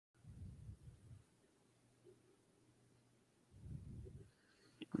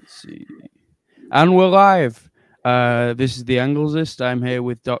see. And we're live. This is the Engelsist. I'm here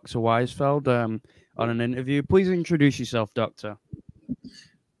with Dr. Weizfeld on an interview. Please introduce yourself, Doctor.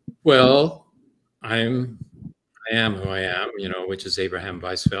 Well, I am who I am, which is Abraham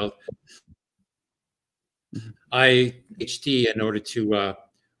Weizfeld. I PhD in order to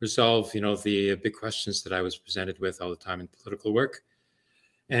resolve, the big questions that I was presented with all the time in political work,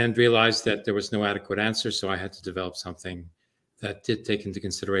 and realized that there was no adequate answer. So I had to develop something that did take into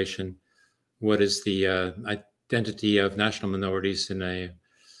consideration what is the identity of national minorities in a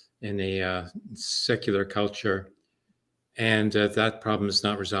secular culture, and that problem is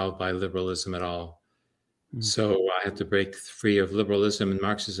not resolved by liberalism at all. So I had to break free of liberalism, and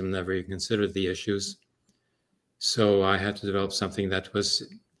Marxism never even considered the issues. So I had to develop something that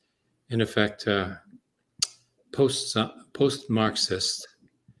was, in effect, post-Marxist,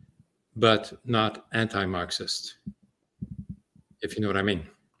 but not anti-Marxist, if you know what I mean.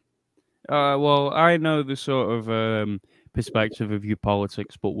 Well, I know the sort of perspective of your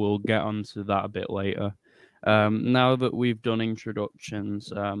politics, but we'll get onto that a bit later. Now that we've done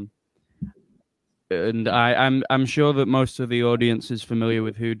introductions, and I'm sure that most of the audience is familiar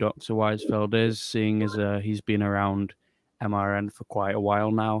with who Dr. Weizfeld is, seeing as he's been around MRN for quite a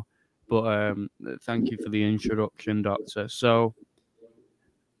while now. But thank you for the introduction, Doctor. So,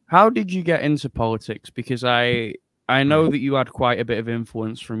 how did you get into politics? Because I know that you had quite a bit of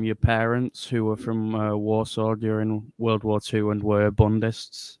influence from your parents, who were from Warsaw during World War II and were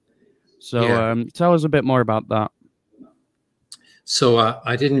Bundists. So tell us a bit more about that. So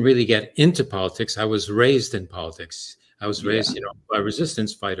I didn't really get into politics. I was raised in politics. I was raised, by a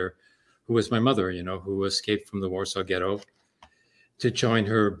resistance fighter who was my mother, who escaped from the Warsaw Ghetto to join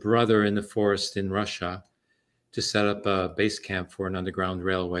her brother in the forest in Russia to set up a base camp for an underground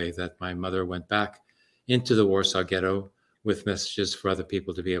railway that my mother went back into the Warsaw Ghetto with messages for other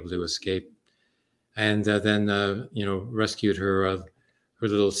people to be able to escape. And then, rescued her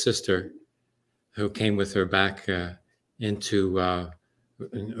little sister who came with her back into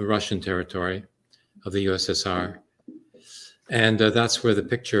Russian territory of the USSR. And that's where the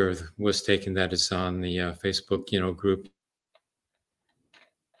picture was taken that is on the Facebook, group.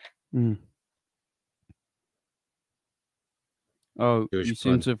 Oh, you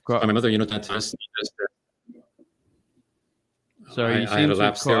seem to have got... My mother, Sorry, you seem to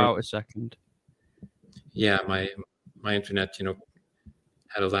have cut out a second. Yeah, my internet,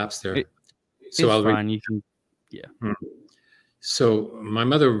 had a lapse there. So I'll fine. You can, yeah. So my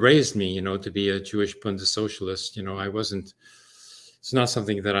mother raised me, to be a Jewish Bundist socialist. It's not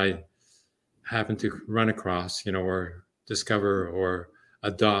something that I happened to run across, or discover or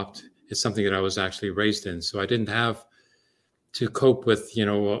adopt. It's something that I was actually raised in. So I didn't have to cope with,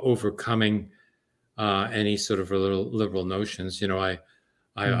 overcoming any sort of liberal notions. I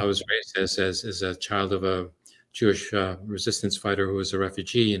was raised as a child of a Jewish resistance fighter who was a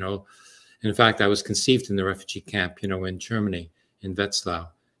refugee, In fact, I was conceived in the refugee camp, in Germany, in Wetzlar,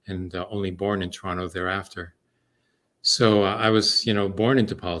 and only born in Toronto thereafter. So I was, born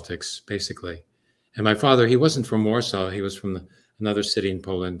into politics, basically. And my father, he wasn't from Warsaw. He was from another city in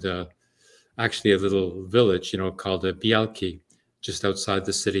Poland, actually a little village, called Białki, just outside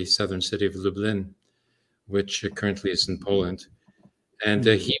the southern city of Lublin, which currently is in Poland. And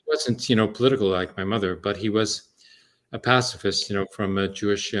he wasn't, political like my mother, but he was a pacifist, from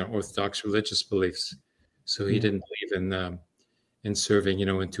Jewish Orthodox religious beliefs. So he didn't believe in serving,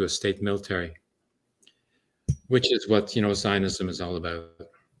 into a state military, which is what, Zionism is all about.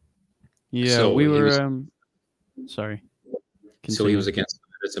 Yeah, so we were, sorry. Continue. So he was against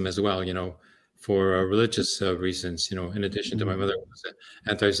Zionism as well, for religious reasons, in addition to my mother was an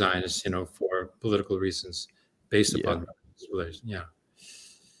anti-Zionist, for political reasons based upon religion. Yeah.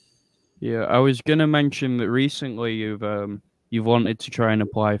 Yeah, I was gonna mention that recently you've wanted to try and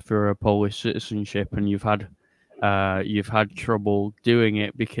apply for a Polish citizenship, and you've had trouble doing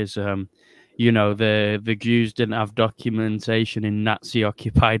it because the Jews didn't have documentation in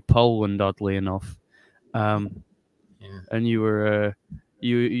Nazi-occupied Poland, oddly enough. And you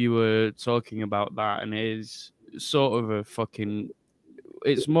were talking about that, and it is sort of a fucking...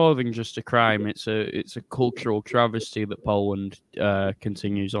 It's more than just a crime. It's a cultural travesty that Poland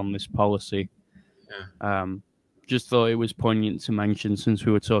continues on this policy. Yeah. Just thought it was poignant to mention since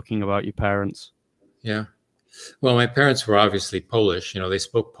we were talking about your parents. Yeah. Well, my parents were obviously Polish. They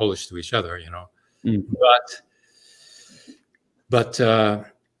spoke Polish to each other. But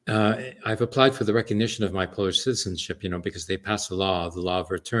I've applied for the recognition of my Polish citizenship. Because they passed the law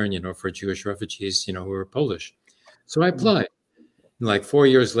of return. For Jewish refugees. Who are Polish. So I applied. Like 4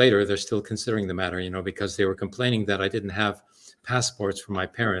 years later, they're still considering the matter, because they were complaining that I didn't have passports for my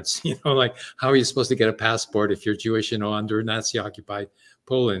parents. Like, how are you supposed to get a passport if you're Jewish, under Nazi occupied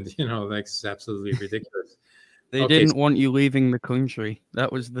Poland? Like, it's absolutely ridiculous. They Okay. didn't want you leaving the country.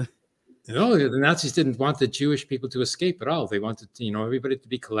 That was the... No, the Nazis didn't want the Jewish people to escape at all. They wanted, everybody to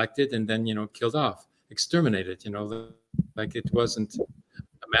be collected and then, killed off, exterminated. Like, it wasn't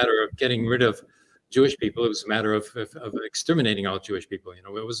a matter of getting rid of Jewish people. It was a matter of exterminating all Jewish people.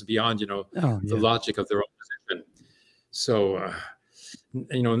 It was beyond, the logic of their own position. So,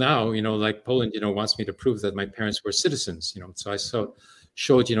 now, like Poland, wants me to prove that my parents were citizens. So I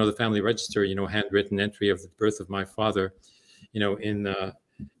showed, the family register, handwritten entry of the birth of my father, in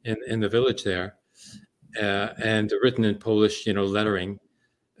the village there, and written in Polish, lettering,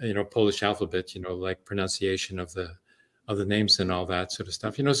 Polish alphabet, like pronunciation of the names and all that sort of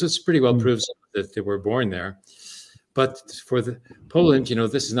stuff. So it's pretty well proved that they were born there. But for Poland,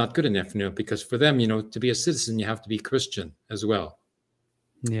 this is not good enough, because for them, to be a citizen, you have to be Christian as well.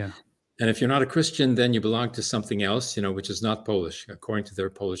 Yeah. And if you're not a Christian, then you belong to something else, which is not Polish, according to their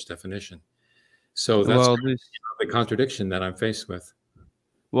Polish definition. So that's the contradiction that I'm faced with.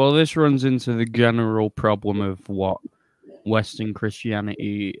 Well, this runs into the general problem of what Western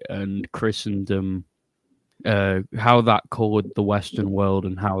Christianity and Christendom, how that colored the Western world,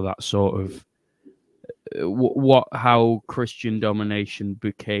 and how that sort of how Christian domination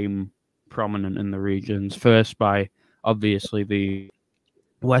became prominent in the regions. First by obviously the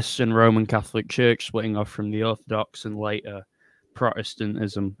Western Roman Catholic Church splitting off from the Orthodox, and later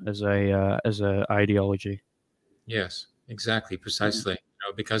Protestantism as a ideology. Yes, exactly, precisely.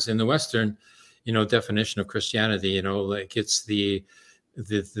 Because in the Western, definition of Christianity, like it's the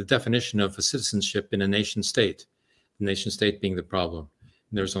definition of a citizenship in a nation state. The nation state being the problem.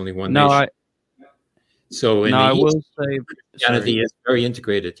 And there's only one nation. So in the East, Christianity is very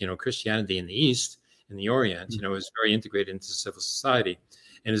integrated. Christianity in the East, in the Orient, is very integrated into civil society,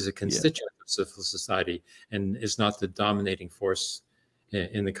 and is a constituent of civil society, and is not the dominating force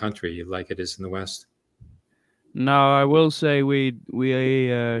in the country like it is in the West. Now, I will say we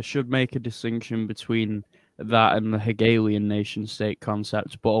should make a distinction between that and the Hegelian nation-state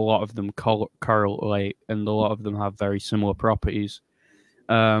concept, but a lot of them correlate, and a lot of them have very similar properties.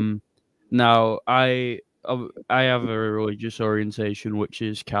 Now, I have a religious orientation, which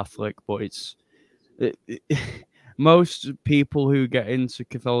is Catholic, but most people who get into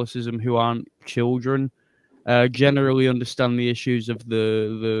Catholicism who aren't children generally understand the issues of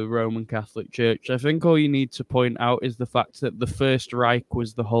the Roman Catholic Church. I think all you need to point out is the fact that the First Reich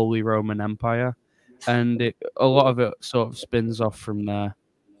was the Holy Roman Empire, and a lot of it sort of spins off from there.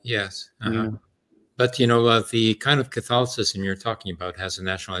 Yes. But, the kind of Catholicism you're talking about has a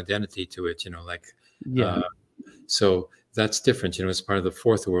national identity to it, so that's different, it's part of the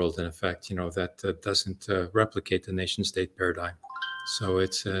fourth world, in effect, that doesn't replicate the nation state paradigm. So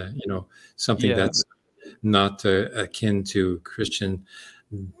it's, something that's not akin to Christian,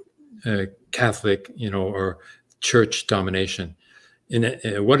 Catholic, or church domination.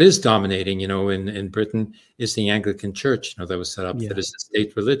 What is dominating, in Britain is the Anglican Church, that was set up. That is a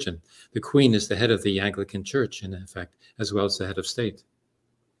state religion. The Queen is the head of the Anglican Church, in effect, as well as the head of state.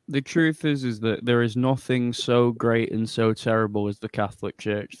 The truth is that there is nothing so great and so terrible as the Catholic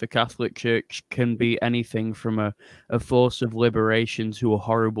Church. The Catholic Church can be anything from a force of liberation to a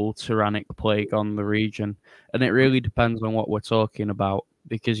horrible tyrannic plague on the region. And it really depends on what we're talking about,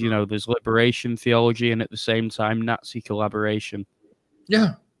 because, there's liberation theology and at the same time Nazi collaboration.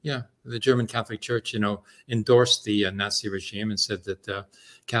 Yeah. The German Catholic Church, endorsed the Nazi regime and said that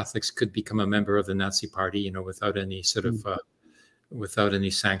Catholics could become a member of the Nazi Party, without any sort of without any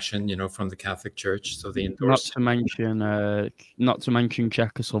sanction, from the Catholic Church. So they endorsed. Not to mention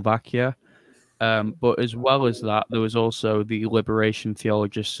Czechoslovakia, but as well as that, there was also the liberation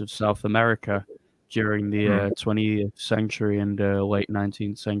theologists of South America during the 20th century and late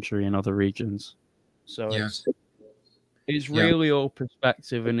 19th century in other regions. So it's really all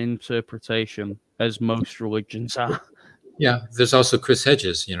perspective and interpretation, as most religions are. Yeah, there's also Chris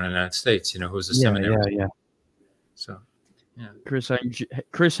Hedges, in the United States, who's a seminary. So. Yeah.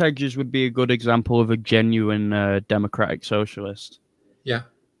 Chris Hedges would be a good example of a genuine democratic socialist. Yeah.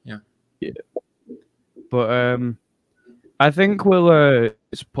 But I think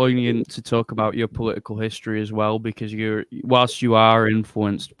it's poignant to talk about your political history as well, because whilst you are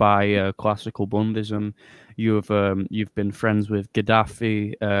influenced by classical Bundism, you've been friends with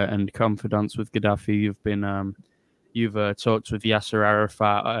Gaddafi and confidants with Gaddafi. You've talked with Yasser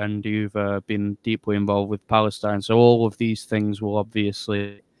Arafat, and you've been deeply involved with Palestine. So all of these things will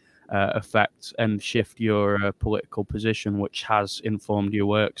obviously affect and shift your political position, which has informed your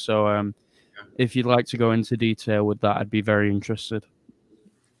work. So if you'd like to go into detail with that, I'd be very interested.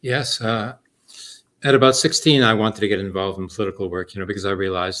 Yes. At about 16, I wanted to get involved in political work, because I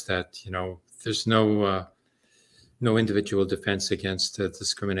realized that, there's no individual defense against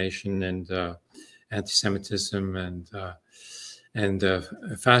discrimination and anti-Semitism and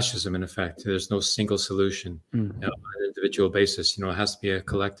fascism. In effect, there's no single solution on an individual basis. It has to be a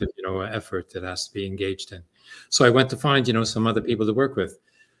collective, effort that has to be engaged in. So I went to find, some other people to work with.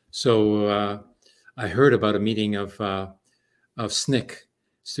 So I heard about a meeting of SNCC,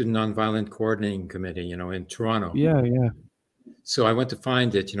 Student Nonviolent Coordinating Committee, in Toronto. Yeah, yeah. So I went to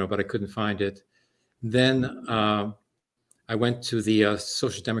find it, but I couldn't find it. Then I went to the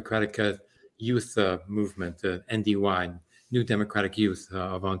Social Democratic Youth Movement, the NDY, New Democratic Youth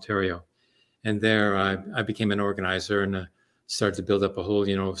of Ontario. And there I became an organizer and started to build up a whole,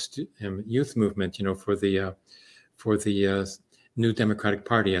 youth movement, for the New Democratic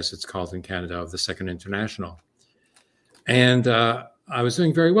Party, as it's called in Canada, of the Second International. And I was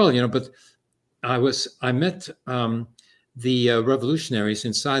doing very well, but I met the revolutionaries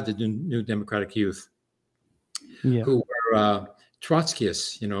inside the New Democratic Youth, who were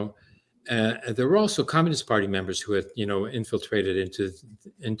Trotskyists, there were also Communist Party members who had, infiltrated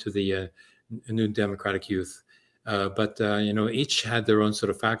into the New Democratic Youth, but each had their own sort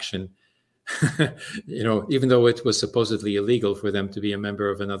of faction. Even though it was supposedly illegal for them to be a member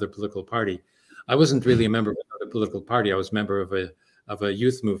of another political party, I wasn't really a member of another political party. I was a member of a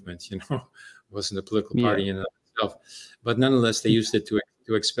youth movement. It wasn't a political party in itself, but nonetheless, they used it to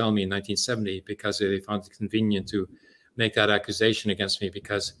expel me in 1970 because they found it convenient to make that accusation against me,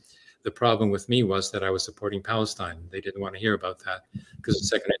 because the problem with me was that I was supporting Palestine. They didn't want to hear about that because the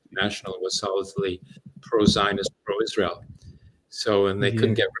Second International was solidly pro-Zionist, pro-Israel. So, and they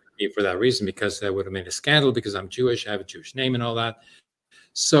couldn't get rid of me for that reason, because that would have made a scandal, because I'm Jewish, I have a Jewish name and all that.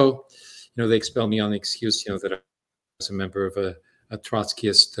 So, they expelled me on the excuse, that I was a member of a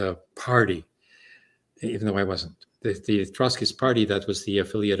Trotskyist party, even though I wasn't. The Trotskyist Party, that was the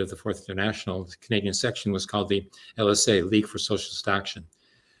affiliate of the Fourth International, the Canadian section, was called the LSA, League for Socialist Action.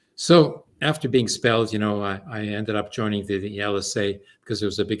 So after being expelled, I ended up joining the LSA because there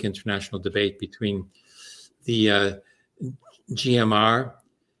was a big international debate between the GMR,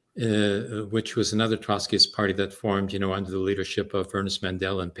 which was another Trotskyist party that formed, under the leadership of Ernest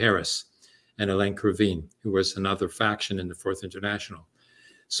Mandel in Paris, and Alain Crevin, who was another faction in the Fourth International.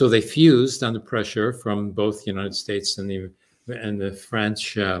 So they fused under pressure from both the United States and the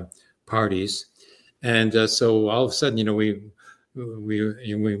French parties, and so all of a sudden, we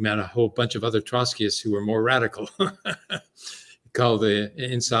met a whole bunch of other Trotskyists who were more radical, called the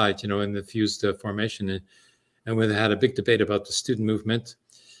Inside, in the fused formation, and we had a big debate about the student movement,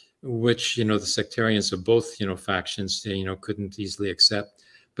 which the sectarians of both factions couldn't easily accept.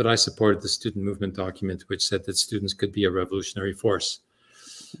 But I supported the student movement document, which said that students could be a revolutionary force.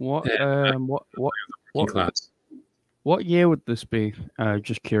 What year would this be?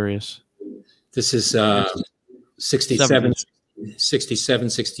 Just curious. This is 67,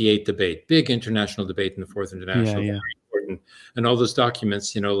 68 debate, big international debate in the Fourth International. Yeah. Very important. And all those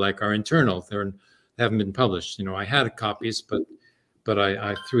documents, are internal. They haven't been published. I had copies, but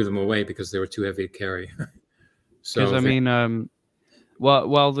I threw them away because they were too heavy to carry. So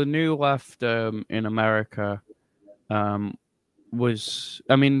well, the New Left in America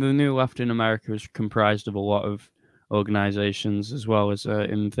the New Left in America is comprised of a lot of organizations, as well as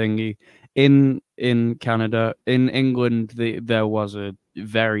in Canada. In England, there was a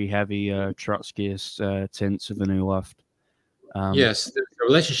very heavy Trotskyist tint to the New Left. Yes, the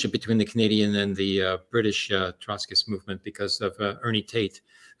relationship between the Canadian and the British Trotskyist movement, because of Ernie Tate,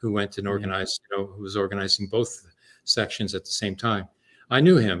 who went and organized, who was organizing both sections at the same time. I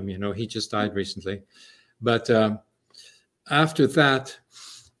knew him, he just died recently. But after that,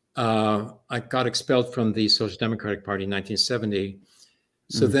 I got expelled from the Social Democratic Party in 1970.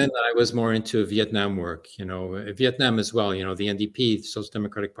 So then I was more into Vietnam work, Vietnam as well. The NDP, the Social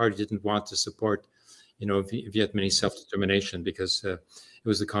Democratic Party, didn't want to support Vietnamese self-determination, because it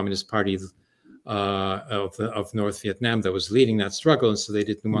was the Communist Party of North Vietnam that was leading that struggle, and so they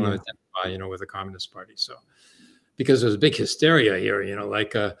didn't want to identify, with the Communist Party. So, because there was big hysteria here,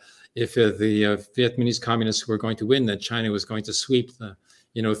 if the Vietnamese communists were going to win, then China was going to sweep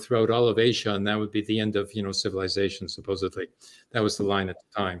throughout all of Asia, and that would be the end of civilization. Supposedly, that was the line at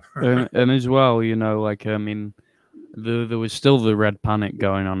the time. and as well, there was still the Red Panic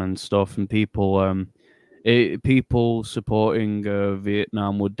going on and stuff, and people people supporting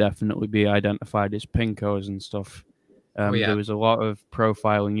Vietnam would definitely be identified as pinkos and stuff. Oh yeah, There was a lot of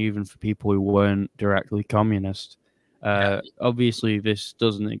profiling even for people who weren't directly communist. yeah, Obviously, this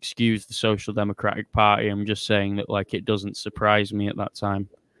doesn't excuse the Social Democratic Party. I'm just saying that, like, it doesn't surprise me at that time.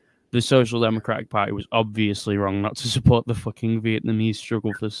 The Social Democratic Party was obviously wrong not to support the fucking Vietnamese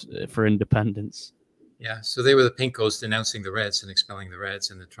struggle for independence. yeah. So they were the Pinkos denouncing the Reds and expelling the Reds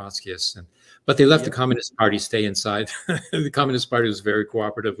and the Trotskyists, but they let the Yep. Communist Party stay inside. The Communist Party was very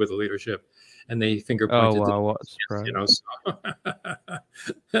cooperative with the leadership, and they finger Oh pointed the wow, what a Trotskyists, surprise!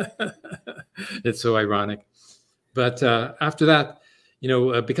 So it's so ironic. But after that,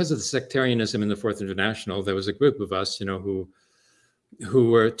 because of the sectarianism in the Fourth International, there was a group of us, who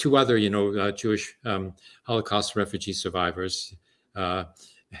were two other, Jewish Holocaust refugee survivors,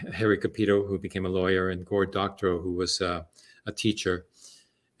 Harry Capito, who became a lawyer, and Gord Doctorow, who was a teacher.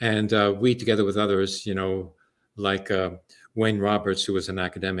 And we, together with others, like Wayne Roberts, who was an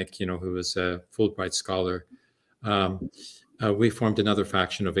academic, who was a Fulbright scholar, we formed another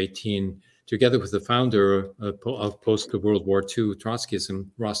faction of 18, together with the founder of post-World War II Trotskyism,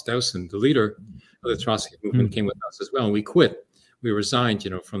 Ross Dowson, the leader of the Trotsky movement, came with us as well. And we quit. We resigned,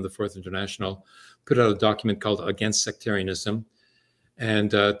 from the Fourth International, put out a document called Against Sectarianism,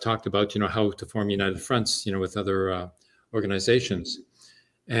 and talked about, how to form united fronts, with other organizations.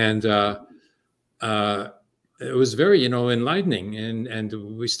 And it was very, enlightening.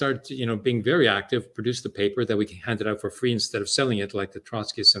 And we started, being very active, produced a paper that we handed out for free instead of selling it like the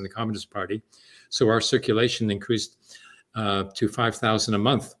Trotskyists and the Communist Party. So our circulation increased to 5,000 a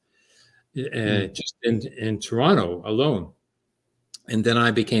month just in Toronto alone. And then I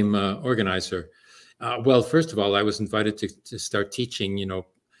became organizer. Well, first of all, I was invited to start teaching,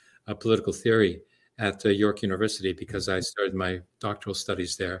 political theory at York University because I started my doctoral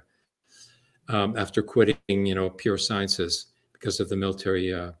studies there after quitting, pure sciences because of the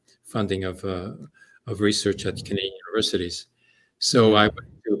military funding of research at Canadian universities. So I went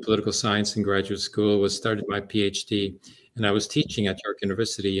to political science in graduate school, started my PhD, and I was teaching at York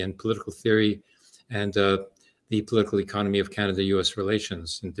University in political theory and the political economy of Canada-U.S.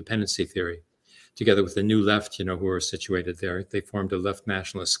 relations and dependency theory, together with the New Left, who were situated there. They formed a left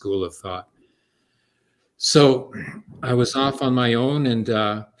nationalist school of thought. So I was off on my own, and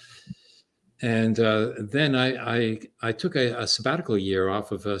then I took a sabbatical year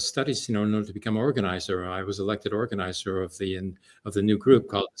off of studies, in order to become an organizer. I was elected organizer of the new group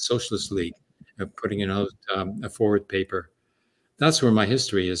called the Socialist League, putting out a forward paper. That's where my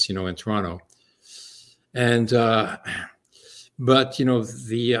history is, in Toronto. And but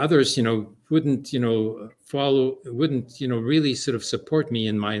the others wouldn't follow, wouldn't really sort of support me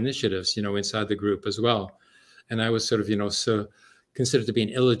in my initiatives inside the group as well. And I was sort of so considered to be an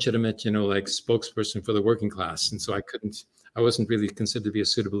illegitimate like spokesperson for the working class, and so I wasn't really considered to be a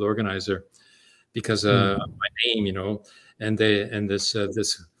suitable organizer because of my name, and this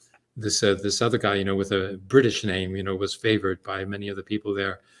other guy with a British name was favored by many of the people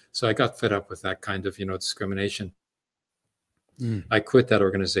there. So I got fed up with that kind of, discrimination. I quit that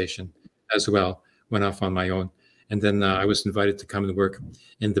organization as well, went off on my own. And then I was invited to come and work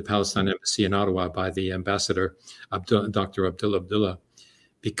in the Palestine embassy in Ottawa by the ambassador, Dr. Abdullah,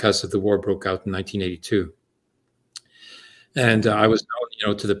 because of the war broke out in 1982. And I was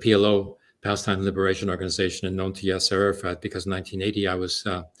known, to the PLO, Palestine Liberation Organization, and known to Yasser Arafat because in 1980 I was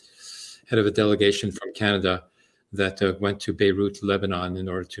head of a delegation from Canada that went to Beirut, Lebanon, in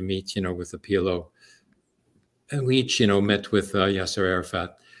order to meet, with the PLO. And we each, met with Yasser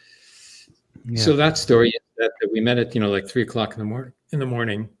Arafat. Yeah. So that story is that we met at, like 3 o'clock in the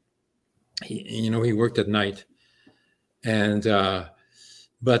morning. He worked at night, and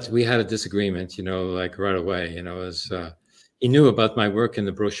but we had a disagreement, like right away. As he knew about my work in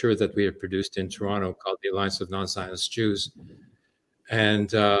the brochure that we had produced in Toronto called the Alliance of Non-Zionist Jews,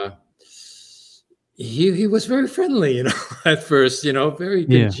 and he was very friendly, at first, very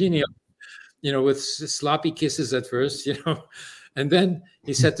congenial, with sloppy kisses at first, and then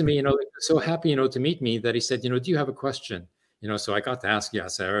he said to me, so happy, to meet me that he said, do you have a question? So I got to ask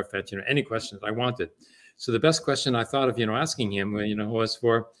Yasser Arafat, any questions I wanted. So the best question I thought of, asking him, was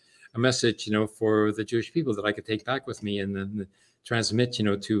for a message, for the Jewish people that I could take back with me and then transmit,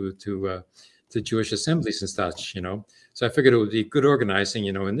 to Jewish assemblies and such, So I figured it would be good organizing,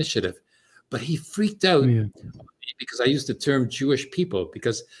 initiative. But he freaked out because I used the term Jewish people,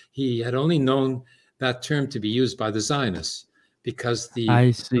 because he had only known that term to be used by the Zionists, because the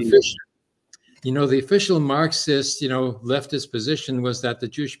official Marxist, leftist position was that the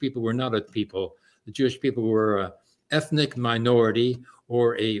Jewish people were not a people. The Jewish people were an ethnic minority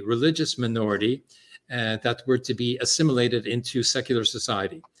or a religious minority that were to be assimilated into secular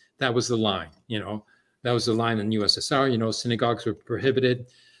society. That was the line, That was the line in USSR. You know, synagogues were prohibited,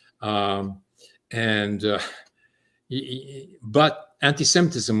 and but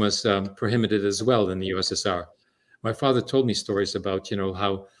anti-Semitism was prohibited as well in the USSR. My father told me stories about, you know,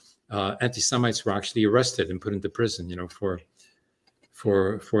 how anti-Semites were actually arrested and put into prison, you know, for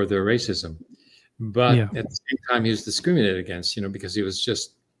their racism. But Yeah. at the same time, he was discriminated against, you know, because he was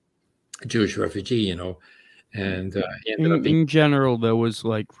just a Jewish refugee, you know, and he ended up being. In general, there was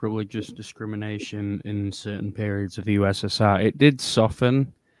like religious discrimination in certain periods of the USSR. It did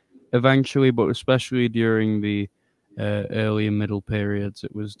soften eventually, but especially during the early and middle periods,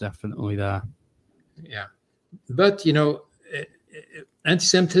 it was definitely there. Yeah, but you know,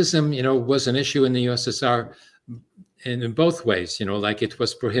 anti-Semitism, you know, was an issue in the USSR in both ways. You know, like it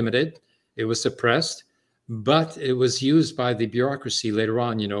was prohibited, it was suppressed, but it was used by the bureaucracy later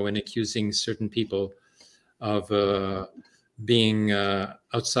on, you know, in accusing certain people of being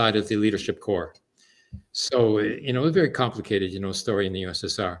outside of the leadership corps. So, you know, a very complicated, you know, story in the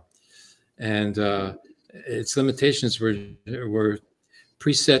USSR, and its limitations were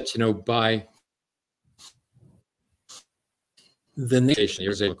preset, you know, by the nation.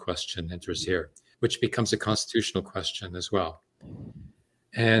 Here's a question enters here, which becomes a constitutional question as well.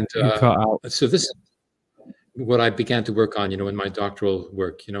 And so this is what I began to work on, you know, in my doctoral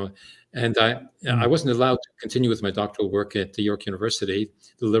work, you know, and I wasn't allowed to continue with my doctoral work at the York University.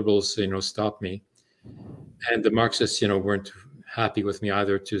 The liberals, you know, stopped me, and the Marxists, you know, weren't happy with me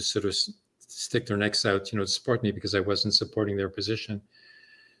either to sort of stick their necks out, you know, to support me because I wasn't supporting their position.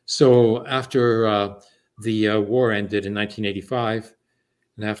 So after the war ended in 1985,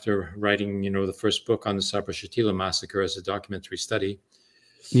 and after writing, you know, the first book on the Sabra Shatila massacre as a documentary study,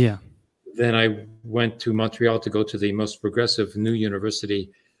 yeah, then I went to Montreal to go to the most progressive new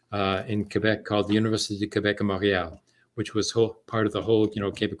university in Quebec called the Université du Québec à Montréal, which was part of the whole, you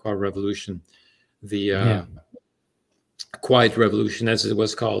know, Québécois Revolution, the Quiet Revolution, as it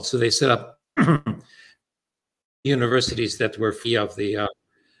was called. So they set up universities that were free of the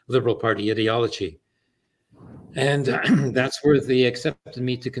Liberal Party ideology. And that's where they accepted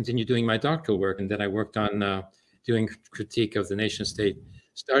me to continue doing my doctoral work. And then I worked on doing critique of the nation state,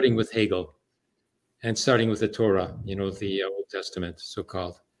 starting with Hegel and starting with the Torah, you know, the Old Testament,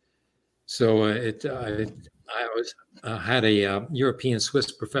 so-called. So I had a European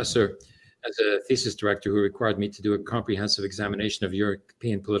Swiss professor as a thesis director who required me to do a comprehensive examination of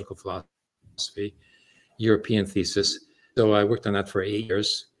European political philosophy, European thesis. So I worked on that for 8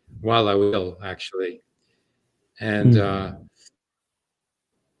 years while I was ill, actually. And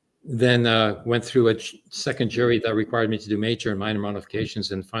then went through a second jury that required me to do major and minor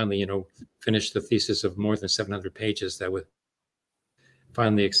modifications, and finally, you know, finished the thesis of more than 700 pages that was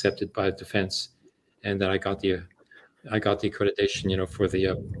finally accepted by the defense, and that I got the accreditation, you know, for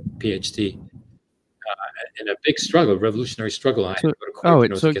the PhD. In a big struggle, revolutionary struggle. I had to go to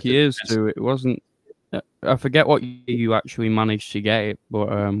court, it took years to. It wasn't. I forget what year you actually managed to get it,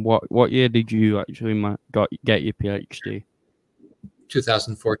 but what year did you actually get your PhD?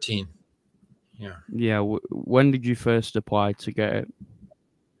 2014. Yeah. Yeah. When did you first apply to get it?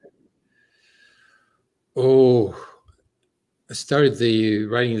 Oh, I started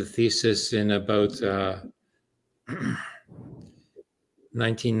writing the thesis in about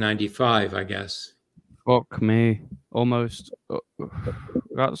 1995, I guess. Fuck me. Almost.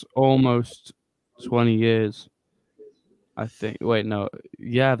 That's almost 20 years. I think. Wait, no.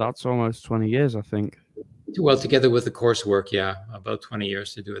 Yeah, that's almost 20 years, I think. Well, together with the coursework, yeah, about 20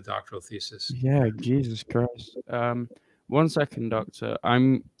 years to do a doctoral thesis. Yeah, Jesus Christ. 1 second, doctor.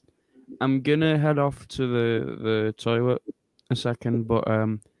 I'm gonna head off to the toilet a second, but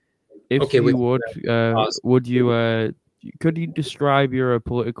if Okay, you would you could you describe your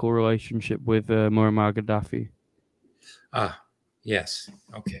political relationship with Muammar Gaddafi? Yes.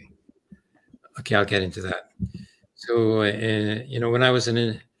 Okay, I'll get into that. So, you know, when I was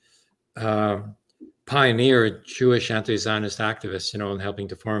an pioneer Jewish anti-Zionist activist, you know, and helping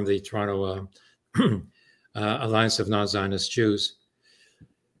to form the Toronto Alliance of Non-Zionist Jews,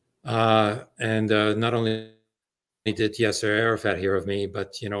 and not only did Yasser Arafat hear of me,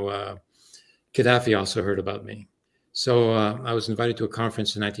 but, you know, Gaddafi also heard about me. So I was invited to a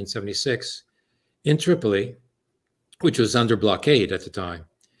conference in 1976 in Tripoli, which was under blockade at the time.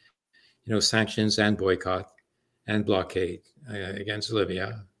 You know, sanctions and boycott and blockade against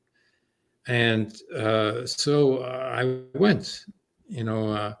Libya. And so I went, you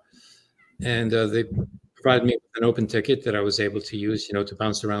know, and they provided me with an open ticket that I was able to use, you know, to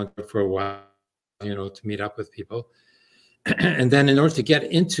bounce around for a while, you know, to meet up with people. And then in order to get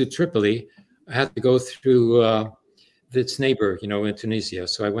into Tripoli, I had to go through its neighbor, you know, in Tunisia.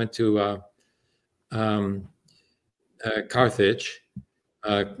 So I went to um, Carthage,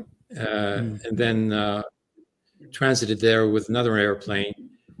 and then transited there with another airplane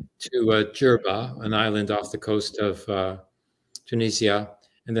to Jerba, an island off the coast of Tunisia,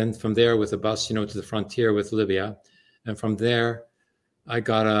 and then from there with a bus, to the frontier with Libya, and from there I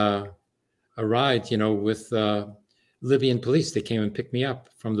got a ride, with Libyan police. They came and picked me up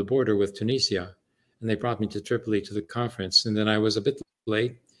from the border with Tunisia, and they brought me to Tripoli to the conference. And then I was a bit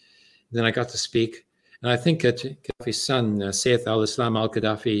late. Then I got to speak, and I think Gaddafi's son, Saif al-Islam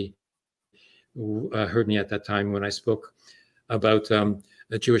al-Gaddafi, heard me at that time when I spoke about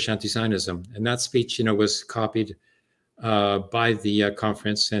Jewish anti-Zionism, and that speech, was copied by the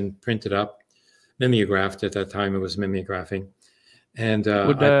conference and printed up, mimeographed. At that time, it was mimeographing, and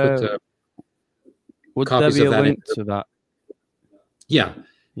I put would copies there be of a that link to that? Yeah,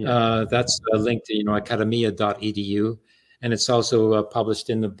 that's a link to academia.edu, and it's also published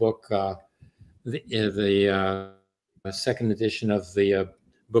in the book, the second edition of the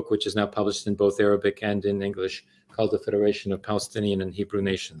book, which is now published in both Arabic and in English, called The Federation of Palestinian and Hebrew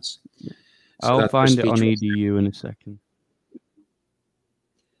Nations. So I'll find it on edu in a second.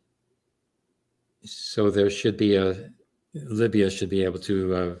 So there should be Libya should be able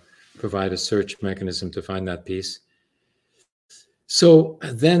to provide a search mechanism to find that piece. So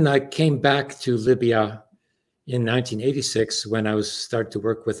then I came back to Libya in 1986 when I started to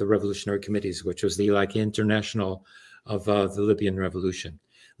work with the revolutionary committees, which was the international of the Libyan revolution.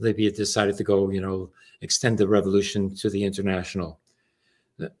 Libya decided to go, extend the revolution to the international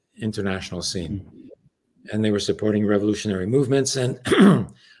scene. And they were supporting revolutionary movements. And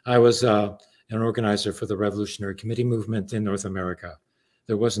I was an organizer for the Revolutionary Committee movement in North America.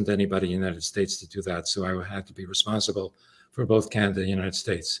 There wasn't anybody in the United States to do that, so I had to be responsible for both Canada and the United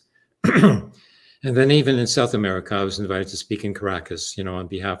States. And then even in South America, I was invited to speak in Caracas, on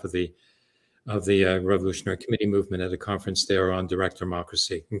behalf of the Revolutionary Committee movement at a conference there on direct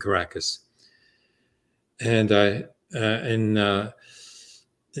democracy in Caracas. And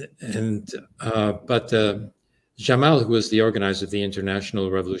Jamal, who was the organizer of the International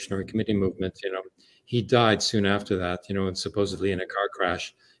Revolutionary Committee movement, he died soon after that, and supposedly in a car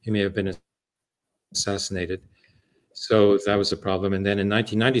crash. He may have been assassinated. So that was a problem. And then in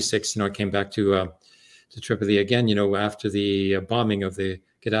 1996, I came back to Tripoli again, after the bombing of the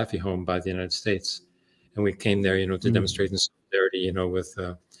Gaddafi home by the United States. And we came there, to demonstrate in solidarity,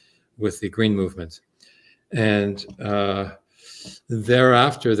 with the Green Movement. And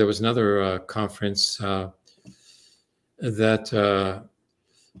thereafter, there was another conference that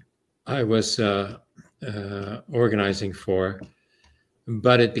I was organizing for,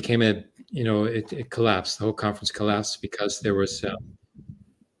 but it became it collapsed. The whole conference collapsed because there was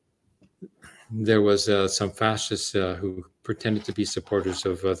some fascists who pretended to be supporters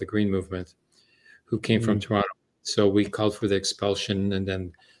of the Green Movement, who came from Toronto. So we called for the expulsion, and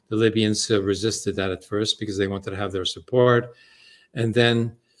then the Libyans resisted that at first because they wanted to have their support, and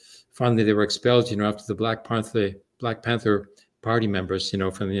then finally they were expelled. After the Black Panther Party members,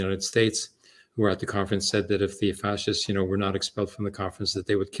 from the United States, who were at the conference, said that if the fascists, were not expelled from the conference, that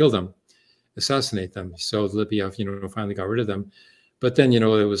they would kill them, assassinate them. So Libya, finally got rid of them. But then, it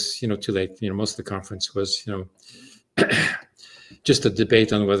was, too late. Most of the conference was, just a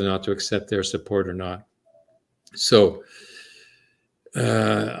debate on whether or not to accept their support or not. So,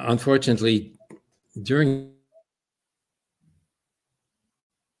 unfortunately, during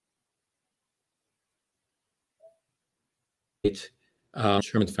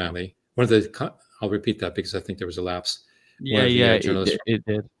German family, I'll repeat that because I think there was a lapse. It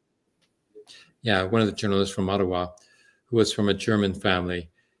did. Yeah, one of the journalists from Ottawa, who was from a German family,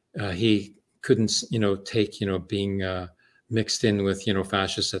 he couldn't, take, being mixed in with,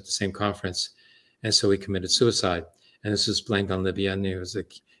 fascists at the same conference, and so he committed suicide. And this was blamed on Libya, and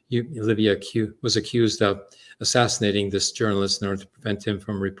Libya was accused of assassinating this journalist in order to prevent him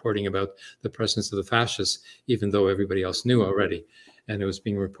from reporting about the presence of the fascists, even though everybody else knew already, and it was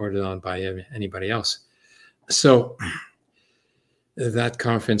being reported on by anybody else. So that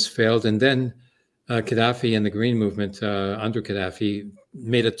conference failed, and then Gaddafi and the Green Movement under Gaddafi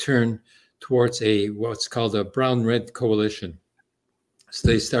made a turn towards what's called a brown-red coalition. So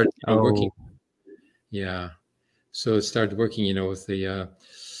they started working. Yeah. So it started working,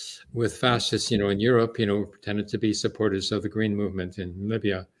 with fascists, in Europe, pretended to be supporters of the Green Movement in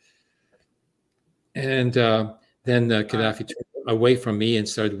Libya. And then Gaddafi turned away from me and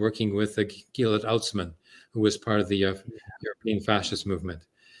started working with Gilad Altsman, who was part of the European fascist movement.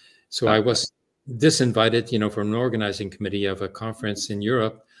 So I was disinvited, from an organizing committee of a conference in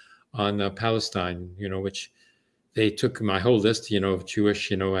Europe on Palestine, which they took my whole list, of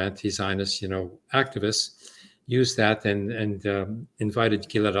Jewish, anti-Zionist, activists, used that and invited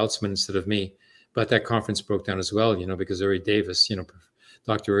Gilad Altzman instead of me. But that conference broke down as well, because Uri Davis,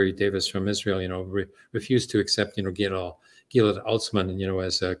 Dr. Uri Davis from Israel, refused to accept, Gilad Altzman,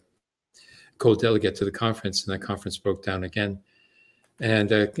 as a co-delegate to the conference, and that conference broke down again. And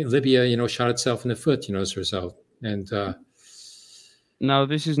Libya, shot itself in the foot, as a result. And now,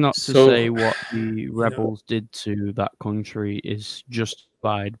 this is not to say what the rebels did to that country is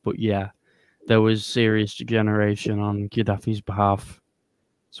justified, but yeah, there was serious degeneration on Gaddafi's behalf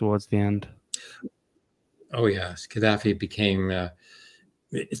towards the end. Oh yes, Gaddafi became. But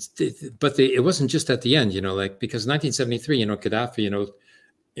it wasn't just at the end, because 1973, Gaddafi,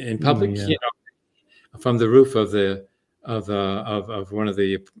 in public, from the roof of one of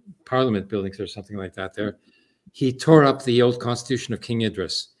the parliament buildings or something like that, there, he tore up the old constitution of King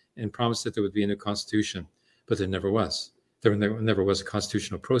Idris and promised that there would be a new constitution, but there never was. There never was a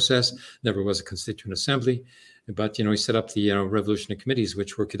constitutional process, never was a constituent assembly. But, he set up the, revolutionary committees,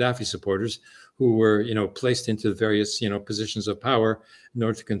 which were Gaddafi supporters who were, placed into the various, positions of power in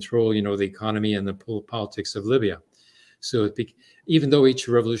order to control, the economy and the politics of Libya. So even though each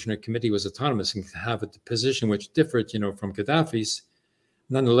revolutionary committee was autonomous and could have a position which differed, from Gaddafi's,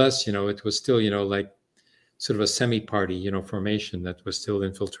 nonetheless, it was still, like sort of a semi-party, formation that was still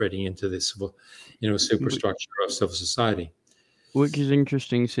infiltrating into this, superstructure of civil society. Which is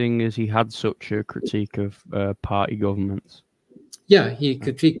interesting, seeing as he had such a critique of party governments. Yeah, he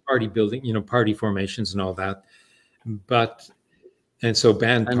critiqued party building, party formations and all that, and so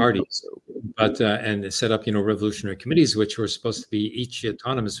banned parties, but and set up, revolutionary committees, which were supposed to be each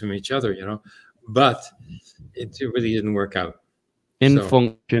autonomous from each other, but it really didn't work out. In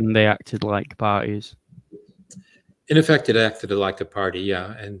function, they acted like parties. In effect, it acted like a party,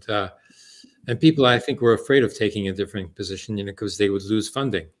 yeah, and people, I think, were afraid of taking a different position, because they would lose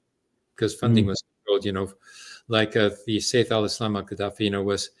funding, because funding was controlled, like the Saif al-Islam al-Gaddafi,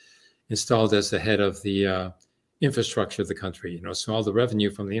 was installed as the head of the infrastructure of the country, so all the revenue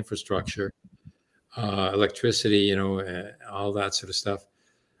from the infrastructure, electricity, all that sort of stuff,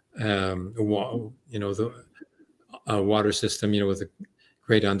 the water system, with a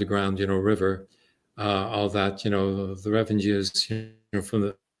great underground, river, all that, the revenues, from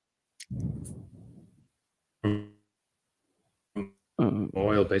the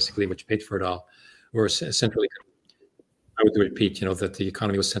oil, basically, which paid for it all, were centrally. I would repeat, that the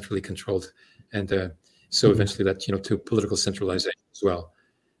economy was centrally controlled, and so eventually that, to political centralization as well.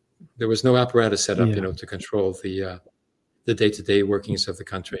 There was no apparatus set up, to control the day-to-day workings of the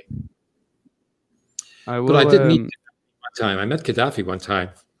country. But I did meet Gaddafi one time. I met Gaddafi one time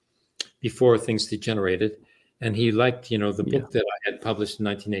before things degenerated, and he liked, the book that I had published in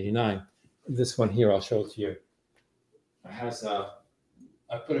 1989. This one here, I'll show it to you. It has I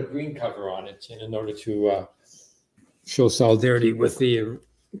put a green cover on it in order to show solidarity with the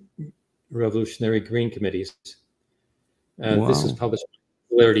Revolutionary Green Committees. This is published by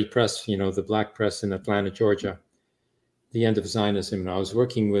Solidarity Press, the black press in Atlanta, Georgia, The End of Zionism. And I was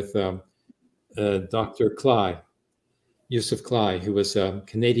working with Dr. Cly, Yusuf Cly, who was a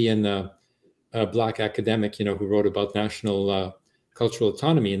Canadian black academic, who wrote about national cultural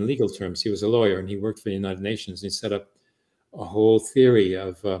autonomy in legal terms. He was a lawyer and he worked for the United Nations. And he set up a whole theory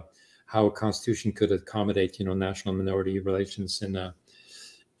of how a constitution could accommodate, national minority relations in a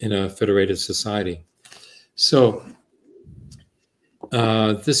federated society. So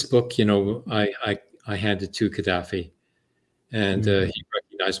this book, I handed to Gaddafi, and he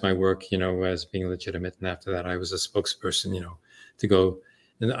recognized my work, as being legitimate. And after that, I was a spokesperson, to go.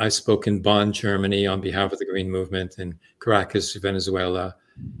 And I spoke in Bonn, Germany, on behalf of the Green Movement, in Caracas, Venezuela,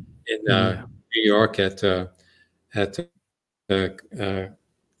 in New York at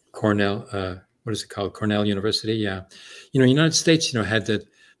Cornell. What is it called? Cornell University. Yeah, United States, had the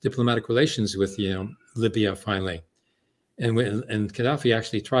diplomatic relations with Libya finally, and Gaddafi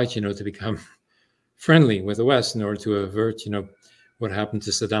actually tried, to become friendly with the West in order to avert, what happened to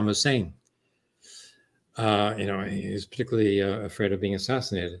Saddam Hussein. He was particularly afraid of being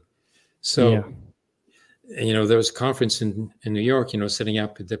assassinated. So, there was a conference in New York, setting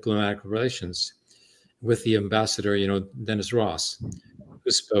up diplomatic relations with the ambassador, Dennis Ross,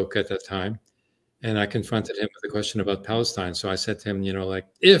 who spoke at that time. And I confronted him with a question about Palestine. So I said to him,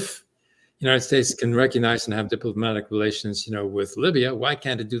 if the United States can recognize and have diplomatic relations, with Libya, why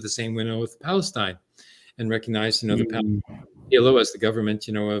can't it do the same, with Palestine and recognize, the PLO as the government,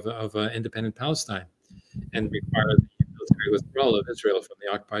 of independent Palestine, and require the military withdrawal of Israel from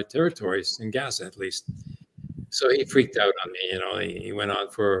the occupied territories in Gaza, at least. So he freaked out on me. He went on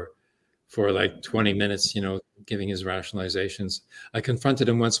for for like 20 minutes, giving his rationalizations. I confronted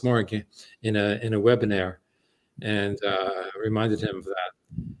him once more again in a webinar, and reminded him of that.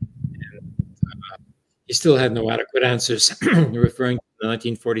 He still had no adequate answers, referring to the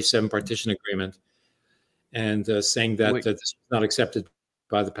 1947 partition agreement, and saying that this was not accepted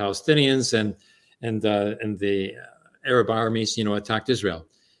by the Palestinians, and the Arab armies, attacked Israel.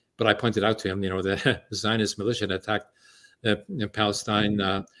 But I pointed out to him, the Zionist militia had attacked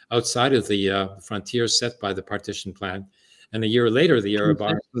Palestine outside of the frontiers set by the partition plan, and a year later, the Arab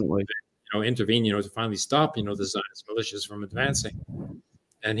armies, intervened, to finally stop, the Zionist militias from advancing.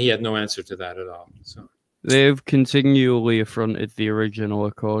 And he had no answer to that at all. So they've continually affronted the original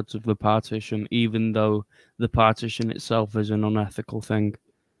accords of the partition, even though the partition itself is an unethical thing.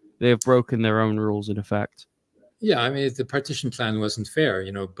 They have broken their own rules in effect. Yeah, I mean, the partition plan wasn't fair,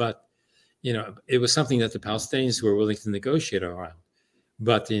 but it was something that the Palestinians were willing to negotiate around,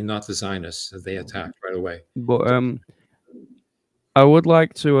 but not the Zionists. They attacked right away. But I would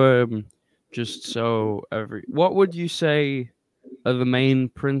like to what would you say are the main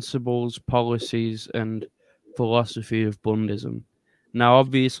principles, policies, and philosophy of Bundism? Now,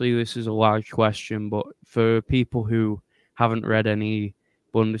 obviously, this is a large question, but for people who haven't read any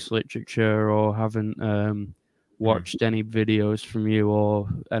Bundist literature or haven't watched any videos from you or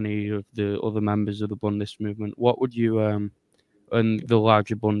any of the other members of the Bundist movement, what would you, and the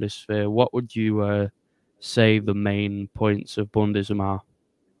larger Bundist sphere, what would you say the main points of Bundism are?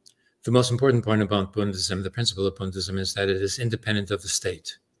 The most important point about Bundism, the principle of Bundism, is that it is independent of the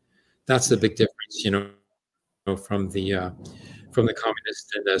state. That's the big difference, from the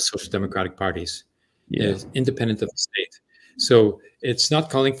communist and the social democratic parties. Yeah. It's independent of the state. So it's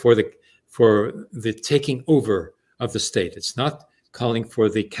not calling for the taking over of the state. It's not calling for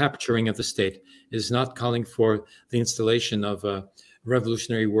the capturing of the state. It is not calling for the installation of a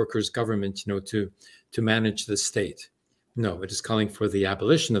revolutionary workers' government, to manage the state. No, it is calling for the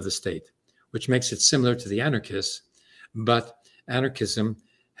abolition of the state, which makes it similar to the anarchists, but anarchism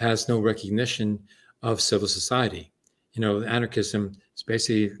has no recognition of civil society. Anarchism is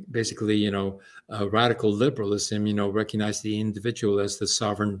basically, radical liberalism, recognize the individual as the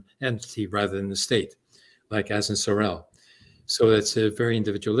sovereign entity rather than the state, like as in Sorel. So that's very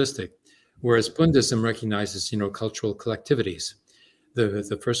individualistic. Whereas Bundism recognizes, cultural collectivities.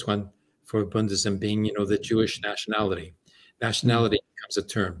 The first one for Bundism being, the Jewish nationality. Nationality becomes a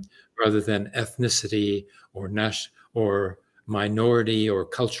term rather than ethnicity or minority or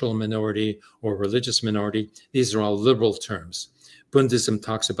cultural minority or religious minority. These are all liberal terms. Bundism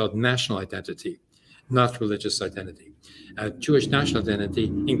talks about national identity, not religious identity. Jewish national identity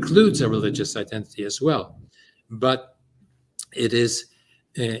includes a religious identity as well, but it is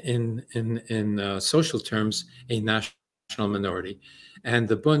in social terms a national minority. And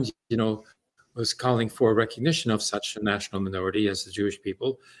the Bund, was calling for recognition of such a national minority as the Jewish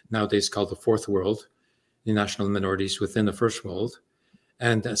people, nowadays called the Fourth World, the national minorities within the First World.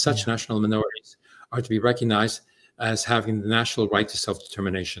 And such national minorities are to be recognized as having the national right to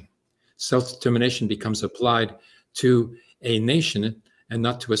self-determination. Self-determination becomes applied to a nation and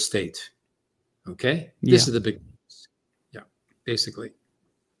not to a state. Okay? Yeah. This is the big difference. Yeah, basically.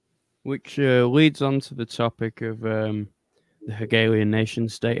 Which leads on to the topic of the Hegelian nation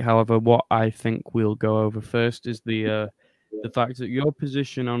state. However, what I think we'll go over first is the fact that your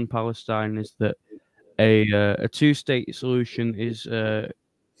position on Palestine is that a two-state solution is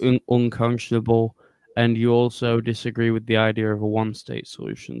unconscionable, and you also disagree with the idea of a one-state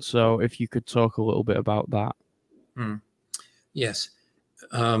solution. So if you could talk a little bit about that. Yes.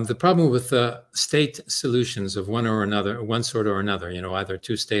 The problem with state solutions of one sort or another, either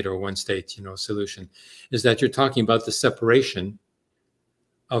two-state or one-state, solution, is that you're talking about the separation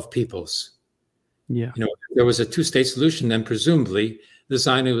of peoples. Yeah. If there was a two-state solution, then presumably the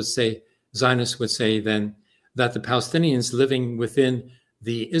Zionists would say then that the Palestinians living within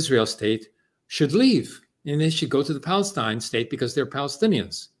the Israel state should leave, and they should go to the Palestine state because they're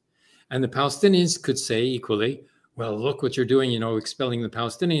Palestinians. And the Palestinians could say equally, well, look what you're doing, expelling the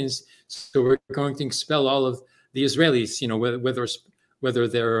Palestinians. So we're going to expel all of the Israelis, whether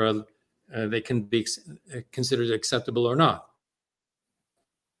they're they can be considered acceptable or not.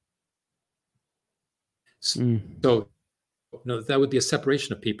 So that would be a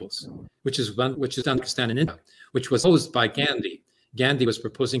separation of peoples, which is done in Pakistan and India, which was proposed by Gandhi. Gandhi was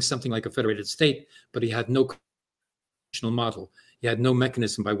proposing something like a federated state, but he had no constitutional model. He had no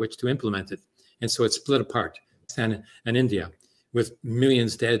mechanism by which to implement it, and so it split apart. And India, with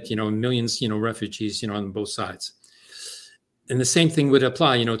millions dead, millions, refugees, on both sides. And the same thing would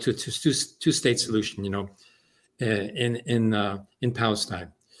apply, to two-state solution, in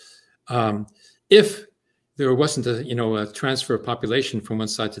Palestine. If there wasn't a transfer of population from one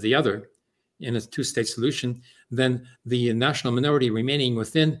side to the other in a two-state solution, then the national minority remaining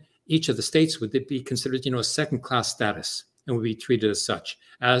within each of the states would be considered a second-class status and would be treated as such,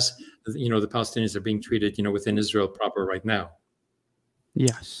 as the Palestinians are being treated within Israel proper right now.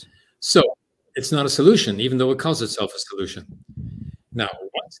 Yes. So it's not a solution, even though it calls itself a solution. Now,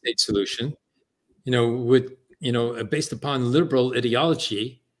 one-state solution, would based upon liberal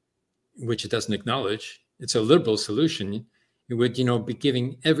ideology, which it doesn't acknowledge, it's a liberal solution. It would be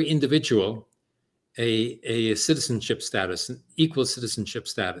giving every individual a citizenship status, an equal citizenship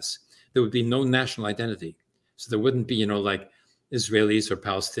status. There would be no national identity. So there wouldn't be, like Israelis or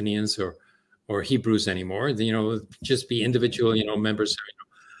Palestinians or Hebrews anymore. Just be individual, members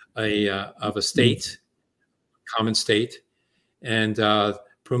of a state, common state, and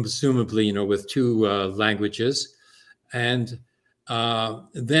presumably, with two languages. And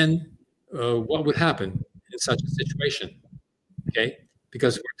then what would happen in such a situation? Okay,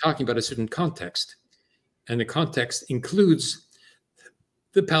 because we're talking about a certain context, and the context includes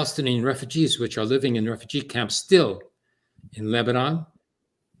the Palestinian refugees, which are living in refugee camps still in Lebanon,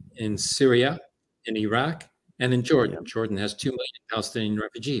 in Syria, in Iraq, and in Jordan. Yep. Jordan has 2 million Palestinian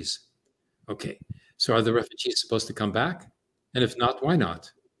refugees. Okay, so are the refugees supposed to come back? And if not, why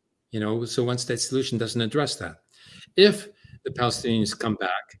not? So one-state solution doesn't address that. If the Palestinians come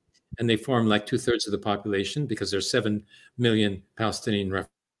back and they form like 2/3 of the population, because there's 7 million Palestinian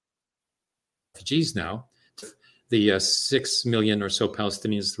refugees now, the 6 million or so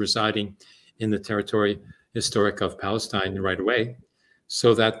Palestinians residing in the territory historic of Palestine right away.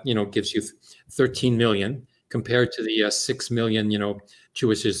 So that, gives you 13 million compared to the 6 million,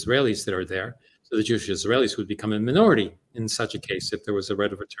 Jewish Israelis that are there. So the Jewish Israelis would become a minority in such a case if there was a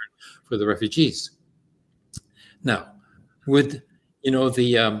right of return for the refugees. Now, would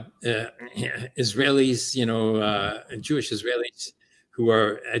the Israelis, Jewish Israelis who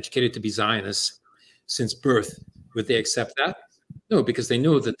are educated to be Zionists since birth, would they accept that? No, because they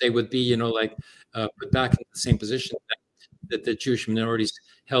know that they would be, put back in the same position that the Jewish minorities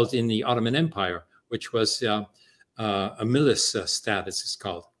held in the Ottoman Empire, which was a milis status, it's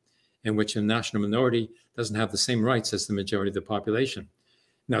called, in which a national minority doesn't have the same rights as the majority of the population.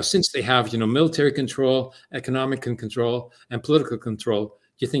 Now, since they have, military control, economic control, and political control,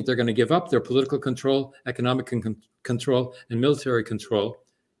 do you think they're going to give up their political control, economic control, and military control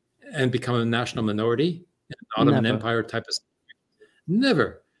and become a national minority, an Ottoman Empire type of?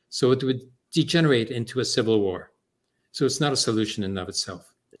 Never. So it would degenerate into a civil war. So it's not a solution in and of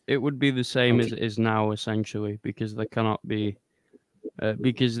itself. It would be the same as it is now, essentially, because there cannot be,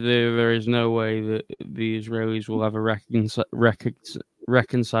 because there is no way that the Israelis will ever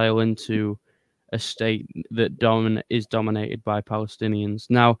reconcile into a state that is dominated by Palestinians.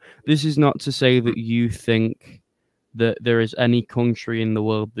 Now, this is not to say that you think that there is any country in the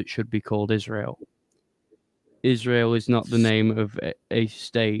world that should be called Israel. Israel is not the name of a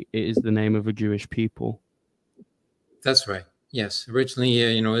state, it is the name of a Jewish people. That's right. Yes. Originally,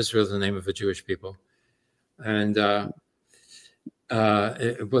 Israel is the name of a Jewish people. And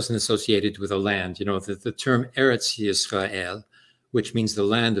it wasn't associated with a land. The term Eretz Yisrael, which means the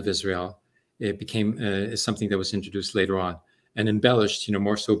land of Israel, it became something that was introduced later on and embellished,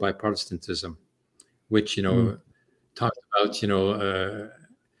 more so by Protestantism, which, talked about,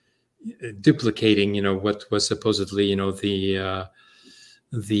 duplicating, what was supposedly,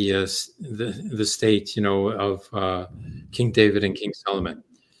 the state, of King David and King Solomon,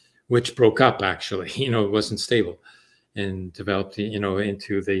 which broke up actually. It wasn't stable, and developed,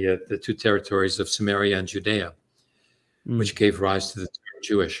 into the two territories of Samaria and Judea, which gave rise to the term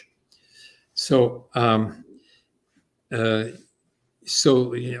Jewish. So,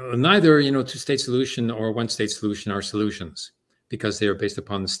 neither two-state solution or one-state solution are solutions, because they are based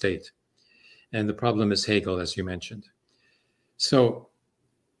upon the state, and the problem is Hegel, as you mentioned. So,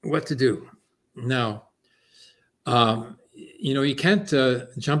 what to do now? You can't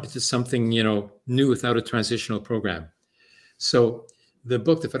jump into something new without a transitional program. So the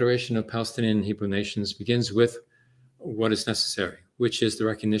book, The Federation of Palestinian and Hebrew Nations, begins with what is necessary, which is the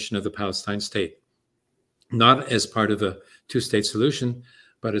recognition of the Palestine state, not as part of a two-state solution,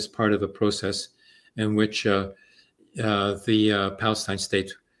 but as part of a process in which the Palestine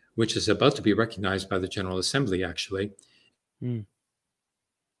state, which is about to be recognized by the General Assembly, actually, it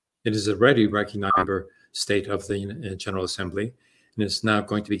is already recognized member state of the General Assembly, and is now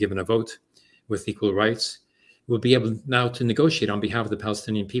going to be given a vote with equal rights, will be able now to negotiate on behalf of the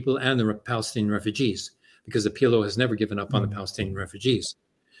Palestinian people and the Palestinian refugees, because the PLO has never given up on the Palestinian refugees.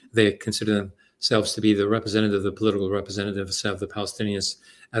 They consider themselves to be the political representatives of the Palestinians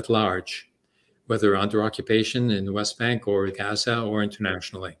at large, whether under occupation in the West Bank or Gaza or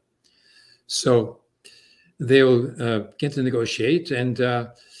internationally. So they'll begin to negotiate, and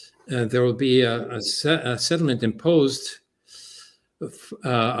there will be a settlement imposed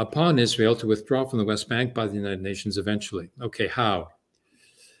upon Israel to withdraw from the West Bank by the United Nations eventually. Okay, how?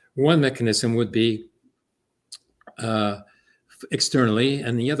 One mechanism would be externally,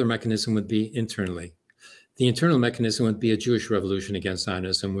 and the other mechanism would be internally. The internal mechanism would be a Jewish revolution against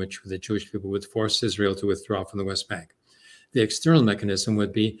Zionism, which the Jewish people would force Israel to withdraw from the West Bank. The external mechanism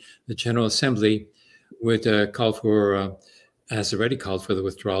would be the General Assembly would call for, has already called for the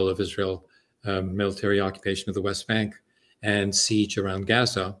withdrawal of Israel, military occupation of the West Bank and siege around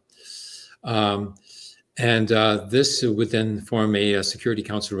Gaza. This would then form a Security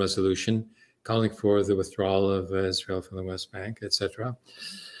Council resolution calling for the withdrawal of Israel from the West Bank, etc.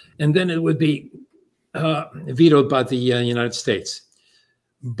 And then it would be vetoed by the United States,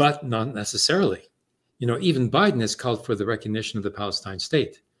 but not necessarily. You know, even Biden has called for the recognition of the Palestine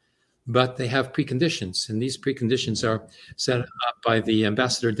state, but they have preconditions, and these preconditions are set up by the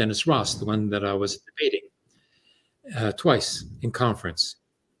Ambassador Dennis Ross, the one that I was debating twice in conference.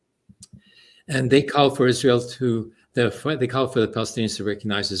 And they call for Israel they call for the Palestinians to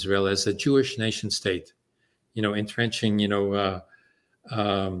recognize Israel as a Jewish nation state, you know, entrenching, you know,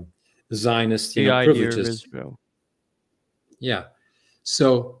 Zionist, you know, privileges. Yeah.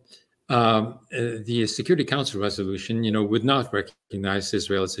 So the Security Council resolution, you know, would not recognize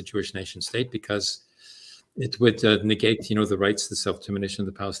Israel as a Jewish nation state because it would negate, you know, the rights to self-determination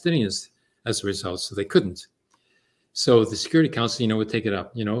of the Palestinians as a result. So they couldn't. So the Security Council, you know, would take it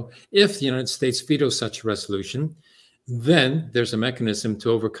up. You know, if the United States vetoes such a resolution, then there's a mechanism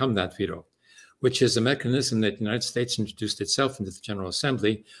to overcome that veto, which is a mechanism that the United States introduced itself into the General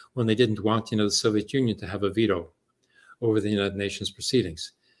Assembly when they didn't want, you know, the Soviet Union to have a veto over the United Nations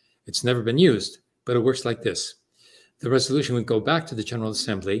proceedings. It's never been used, but it works like this. The resolution would go back to the General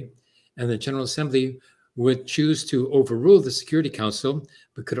Assembly, and the General Assembly would choose to overrule the Security Council,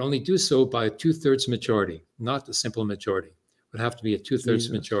 but could only do so by a 2/3 majority, not a simple majority. It would have to be a 2/3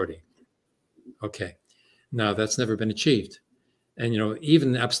 majority. Okay. Now, that's never been achieved. And, you know,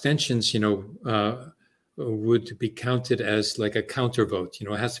 even abstentions, you know, would be counted as like a counter vote. You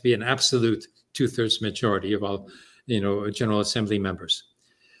know, it has to be an absolute 2/3 majority of all, you know, General Assembly members.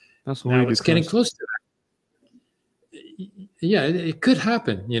 That's now it's getting close to that. Yeah, it could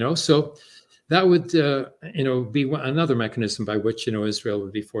happen, you know. So that would, you know, be another mechanism by which, you know, Israel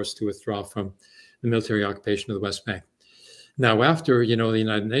would be forced to withdraw from the military occupation of the West Bank. Now, after, you know, the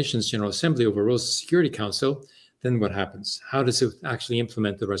United Nations General Assembly overrules the Security Council, then what happens? How does it actually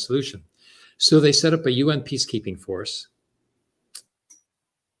implement the resolution? So they set up a UN peacekeeping force.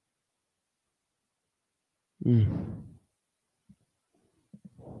 And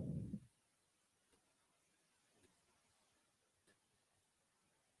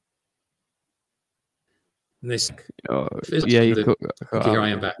they here I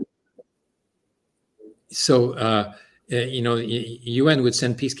am back. So, you know, UN would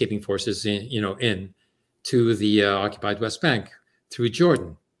send peacekeeping forces in, you know, in to the occupied West Bank through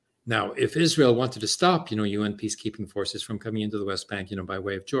Jordan. Now, if Israel wanted to stop, you know, UN peacekeeping forces from coming into the West Bank, you know, by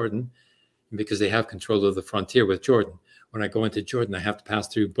way of Jordan, because they have control of the frontier with Jordan. When I go into Jordan, I have to pass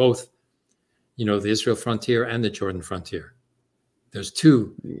through both, you know, the Israel frontier and the Jordan frontier. There's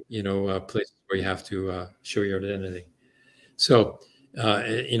two, you know, places where you have to show your identity. So,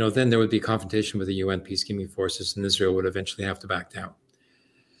 you know, then there would be confrontation with the UN peacekeeping forces, and Israel would eventually have to back down.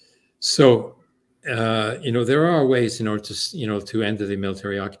 So, you know, there are ways in order to, you know, to end the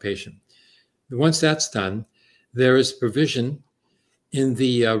military occupation. Once that's done, there is provision in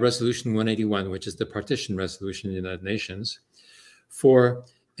the Resolution 181, which is the partition resolution in the United Nations, for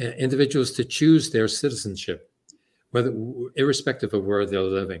individuals to choose their citizenship, whether irrespective of where they're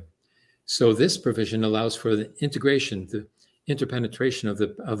living. So this provision allows for the integration, the interpenetration of the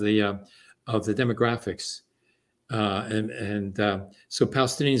demographics, so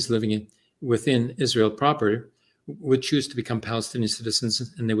Palestinians living within Israel proper would choose to become Palestinian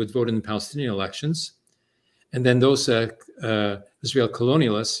citizens, and they would vote in the Palestinian elections. And then those Israel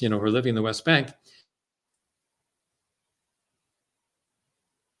colonialists, you know, who are living in the West Bank,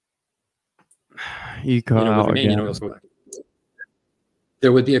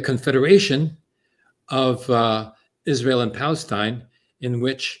 there would be a confederation of Israel and Palestine, in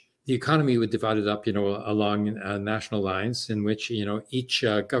which the economy would divide it up, you know, along national lines, in which, you know, each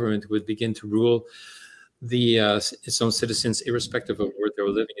government would begin to rule its own citizens, irrespective of where they were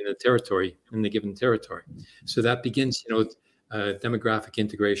living in the territory, in the given territory. So that begins, you know, demographic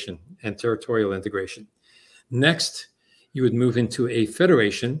integration and territorial integration. Next, you would move into a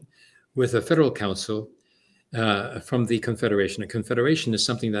federation with a federal council from the confederation. A confederation is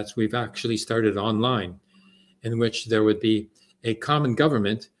something that we've actually started online, in which there would be a common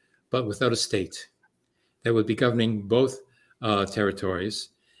government, but without a state, that would be governing both territories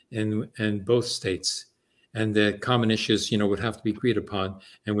and both states. And the common issues, would have to be agreed upon,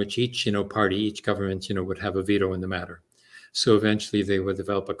 in which each, party, each government, would have a veto in the matter. So eventually they would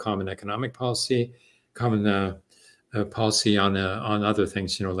develop a common economic policy, common policy on other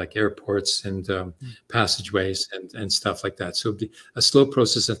things, like airports and passageways and stuff like that. So it'd be a slow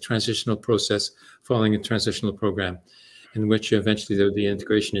process, a transitional process following a transitional program, in which eventually there would be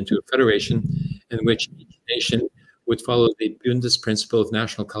integration into a federation, in which each nation would follow the Bundis principle of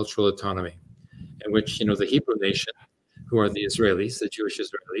national cultural autonomy, in which, the Hebrew nation, who are the Israelis, the Jewish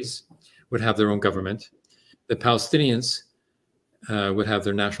Israelis, would have their own government. The Palestinians would have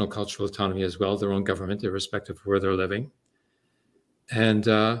their national cultural autonomy as well, their own government, irrespective of where they're living. And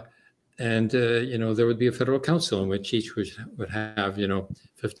there would be a federal council in which each would have, 50%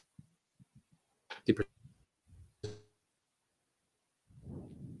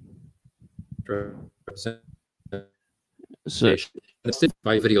 representation.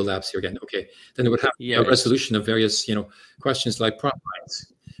 By video labs here again. Okay. Then it would have a resolution of various, questions like property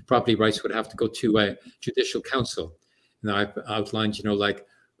rights. Property rights would have to go to a judicial council. Now I've outlined, like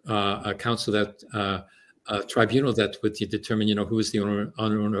a council that, a tribunal that would determine, who is the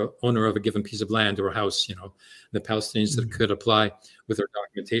owner of a given piece of land or a house. The Palestinians that could apply with their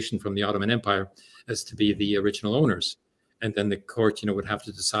documentation from the Ottoman Empire as to be the original owners. And then the court, would have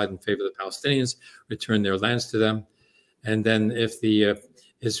to decide in favor of the Palestinians, return their lands to them. And then if the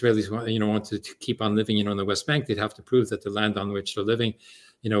Israelis, wanted to keep on living, in the West Bank, they'd have to prove that the land on which they're living,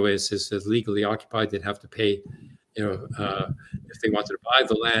 is legally occupied. They'd have to pay, if they wanted to buy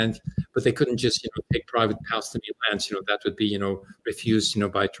the land, but they couldn't just, take private Palestinian lands. That would be, refused,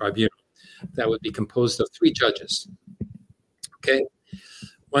 by tribunal. That would be composed of 3 judges. Okay,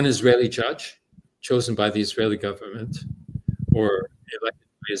 one Israeli judge chosen by the Israeli government, or elected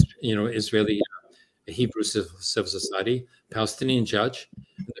by, Israeli Hebrew civil society, Palestinian judge.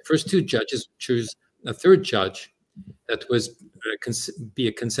 And the first 2 judges choose a 3rd judge that was be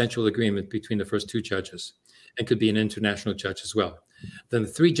a consensual agreement between the first 2 judges, and could be an international judge as well. Then the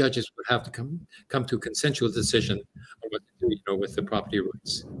 3 judges would have to come to a consensual decision on what to do, with the property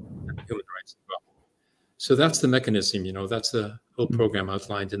rights and the human rights as well. So that's the mechanism, that's the whole program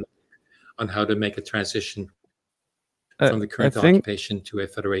outlined on how to make a transition from the current occupation to a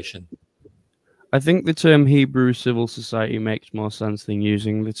federation. I think the term Hebrew civil society makes more sense than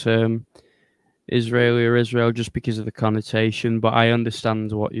using the term Israeli or Israel, just because of the connotation. But I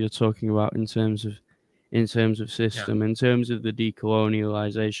understand what you're talking about in terms of system. Yeah. In terms of the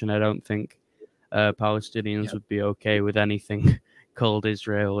decolonialization, I don't think Palestinians would be okay with anything called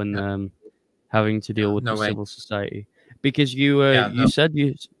Israel and having to deal with civil society. Because you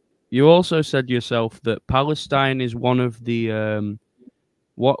also said yourself that Palestine is one of the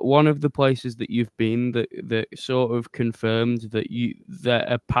places that you've been that sort of confirmed that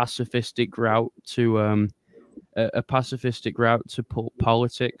a pacifistic route to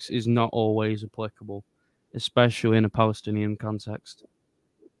politics is not always applicable, especially in a Palestinian context.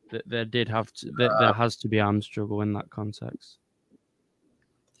 That there has to be armed struggle in that context.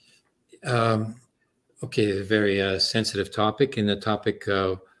 Okay, a very sensitive topic, and the topic.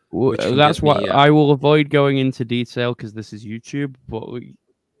 That's why I will avoid going into detail, because this is YouTube. But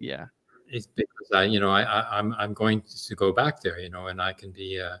yeah, it's because I'm going to go back there, and I can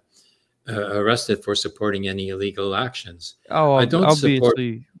be arrested for supporting any illegal actions. Oh, I don't support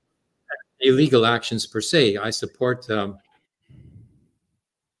obviously illegal actions per se. I support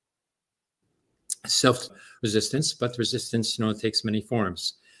self-resistance, but resistance, takes many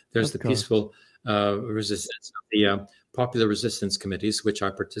forms. There's the peaceful resistance of the popular resistance committees, which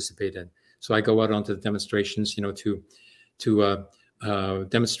I participate in. So I go out onto the demonstrations, to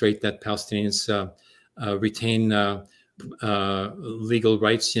demonstrate that Palestinians retain legal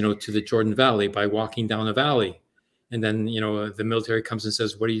rights, to the Jordan Valley by walking down a valley. And then, the military comes and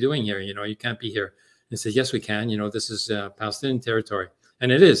says, "What are you doing here? You can't be here." And say, "Yes, we can. This is Palestinian territory."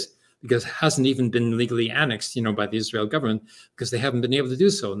 And it is, because it hasn't even been legally annexed, by the Israel government, because they haven't been able to do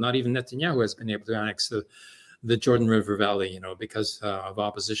so. Not even Netanyahu has been able to annex the Jordan River Valley, because of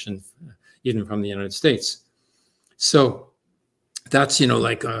opposition, even from the United States. So that's,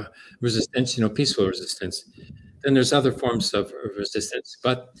 like resistance, peaceful resistance. Then there's other forms of resistance,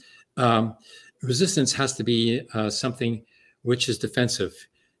 but resistance has to be something which is defensive.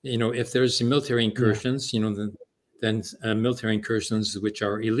 If there's military incursions, then military incursions which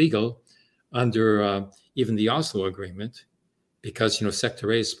are illegal under even the Oslo Agreement, because,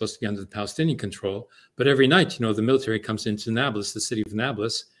 Sector A is supposed to be under the Palestinian control. But every night, the military comes into Nablus, the city of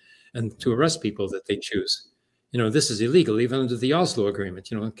Nablus, and to arrest people that they choose. This is illegal, even under the Oslo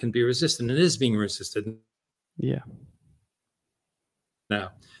Agreement. It can be resisted, and it is being resisted. Yeah.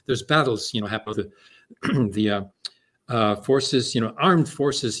 Now, there's battles, happen with the forces, armed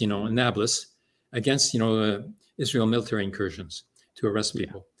forces, in Nablus against, Israel military incursions to arrest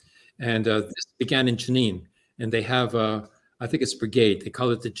people. And this began in Jenin, and they have, I think it's brigade. They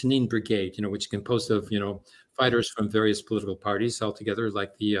call it the Jenin Brigade, which is composed of, fighters from various political parties all together,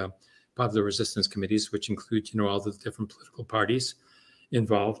 like the Popular Resistance Committees, which include, all the different political parties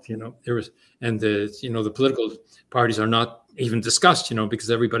involved. There was, and the political parties are not even discussed, because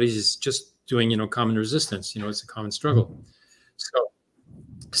everybody's just doing, common resistance. It's a common struggle. So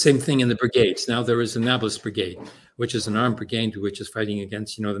same thing in the brigades. Now there is a Nablus Brigade, which is an armed brigade which is fighting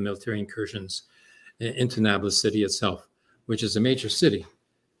against, the military incursions into Nablus city itself, which is a major city.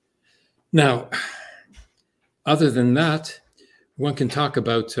 Now, other than that, one can talk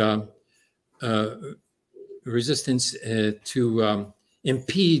about resistance to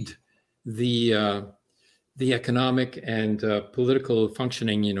impede the economic and political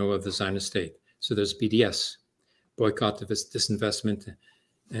functioning, of the Zionist state. So there's BDS, boycott, disinvestment,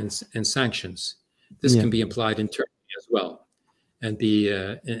 and sanctions. This can be applied in Turkey as well, and be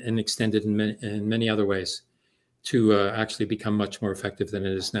and extended in many other ways to actually become much more effective than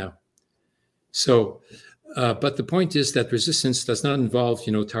it is now. So, but the point is that resistance does not involve,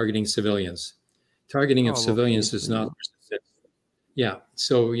 targeting civilians. Targeting of civilians is not resistance. Yeah.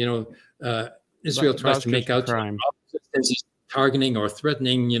 So, Israel tries to make out resistance is targeting or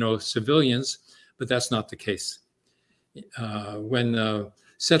threatening, civilians, but that's not the case. When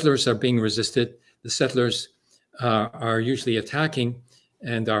settlers are being resisted, the settlers are usually attacking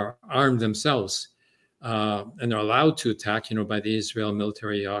and are armed themselves, and are allowed to attack, by the Israel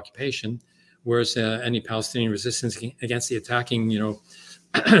military occupation, whereas any Palestinian resistance against the attacking,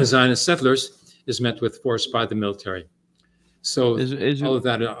 Zionist settlers is met with force by the military. So all of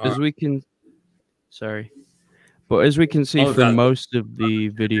that as we can see from most of the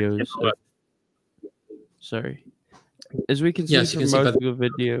videos, as we can see from most of the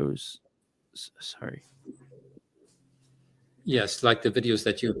videos, Yes, like the videos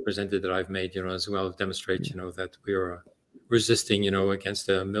that you presented that I've made, as well, demonstrate, that we are resisting, against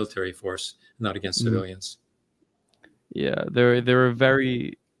a military force, not against civilians. Yeah, there are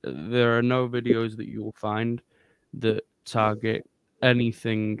no videos that you will find that target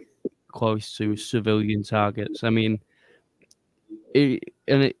anything close to civilian targets. I mean,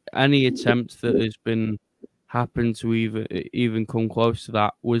 any attempt that has been happened to even come close to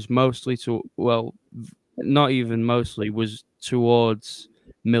that was mostly not even mostly, was towards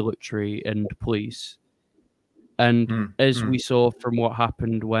military and police. And as we saw from what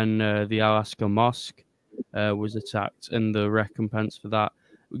happened when the Alaska Mosque was attacked, and the recompense for that,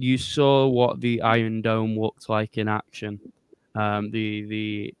 you saw what the Iron Dome looked like in action.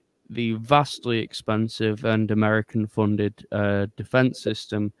 The vastly expensive and American-funded defense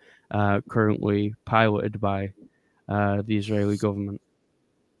system currently piloted by the Israeli government.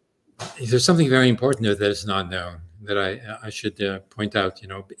 There's something very important there that is not known that I should point out.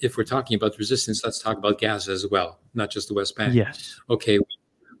 If we're talking about resistance, let's talk about Gaza as well, not just the West Bank. Yes. Okay.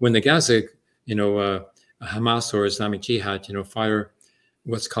 When the Gaza, Hamas or Islamic Jihad, fire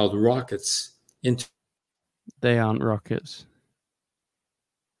what's called rockets into. They aren't rockets.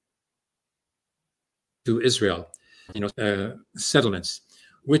 To Israel, settlements,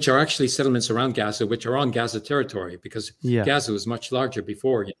 which are actually settlements around Gaza, which are on Gaza territory, because Gaza was much larger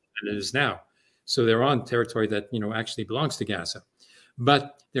before than it is now. So they're on territory that, actually belongs to Gaza.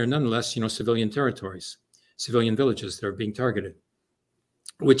 But they're nonetheless, civilian territories, civilian villages that are being targeted,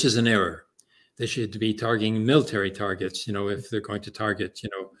 which is an error. They should be targeting military targets, if they're going to target,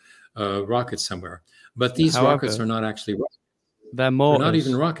 rockets somewhere. But these rockets are not actually rockets. They're not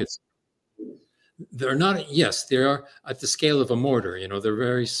even rockets. They're not, yes, they are at the scale of a mortar, they're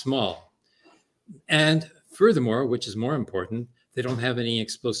very small. And furthermore, which is more important, they don't have any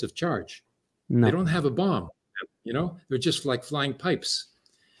explosive charge. No. They don't have a bomb, they're just like flying pipes.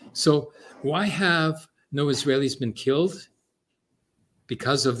 So why have no Israelis been killed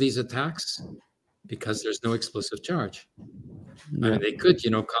because of these attacks? Because there's no explosive charge. Yeah. I mean, they could,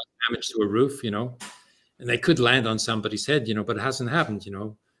 cause damage to a roof, and they could land on somebody's head, but it hasn't happened,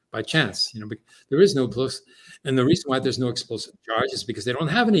 by chance, there is no explosive. And the reason why there's no explosive charge is because they don't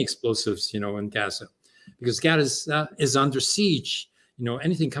have any explosives, in Gaza, because Gaza is under siege.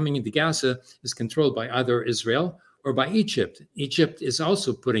 Anything coming into Gaza is controlled by either Israel or by Egypt. Egypt is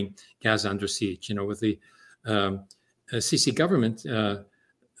also putting Gaza under siege, with the Sisi government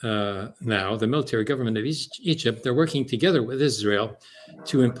now, the military government of Egypt. They're working together with Israel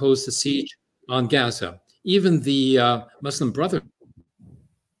to impose the siege on Gaza. Even the Muslim Brotherhood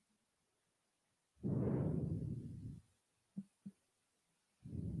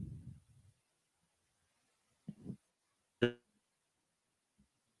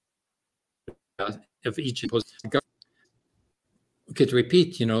of Egypt. Okay, to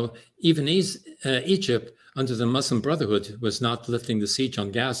repeat, even Egypt under the Muslim Brotherhood was not lifting the siege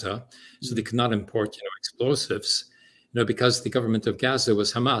on Gaza, so they could not import, explosives, because the government of Gaza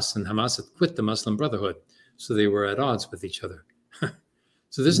was Hamas, and Hamas had quit the Muslim Brotherhood, so they were at odds with each other.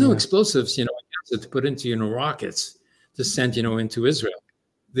 So there's no explosives, in Gaza to put into, rockets to send, into Israel.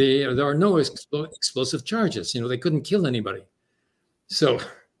 There are no explosive charges. They couldn't kill anybody. So,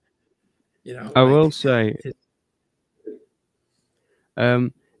 I will say,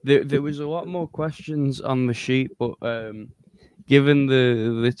 there was a lot more questions on the sheet, but given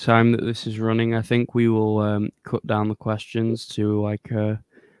the time that this is running, I think we will cut down the questions to like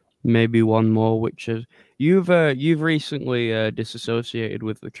maybe one more, which is you've recently disassociated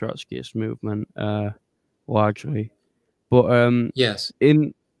with the Trotskyist movement largely, but yes.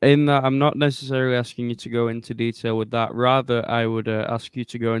 In that, I'm not necessarily asking you to go into detail with that. Rather, I would ask you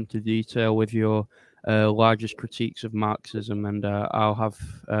to go into detail with your largest critiques of Marxism, and I'll have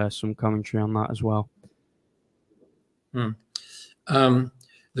some commentary on that as well. The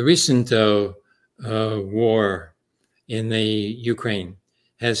recent war in the Ukraine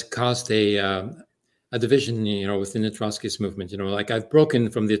has caused a division, within the Trotskyist movement. Like I've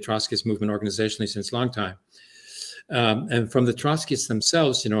broken from the Trotskyist movement organizationally since a long time. And from the Trotskyists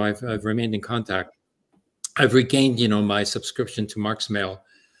themselves, I've remained in contact. I've regained, my subscription to Marx Mail,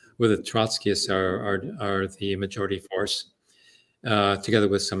 where the Trotskyists are the majority force, together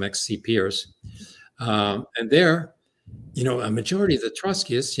with some ex-CPers. And there, a majority of the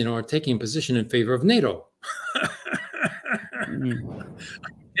Trotskyists, are taking a position in favor of NATO.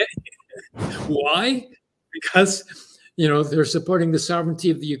 Why? Because, they're supporting the sovereignty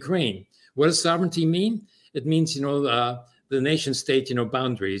of the Ukraine. What does sovereignty mean? It means, the nation state,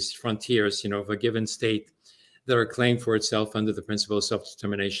 boundaries, frontiers, of a given state that are claimed for itself under the principle of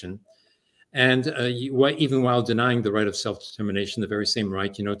self-determination. And even while denying the right of self-determination, the very same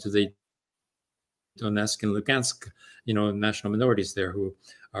right, to the Donetsk and Lugansk, national minorities there who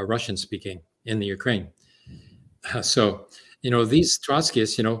are Russian speaking in the Ukraine. So, these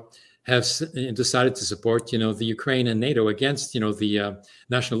Trotskyists, have decided to support, the Ukraine and NATO against, the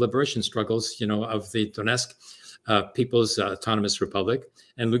national liberation struggles, of the Donetsk People's Autonomous Republic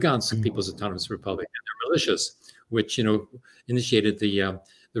and Lugansk People's Autonomous Republic and their militias, which, initiated the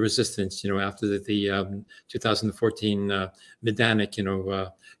resistance, after the 2014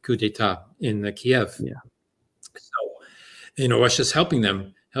 Majdanek, coup d'etat in Kiev. Yeah. So, Russia's helping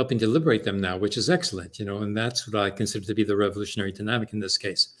to liberate them now, which is excellent, and that's what I consider to be the revolutionary dynamic in this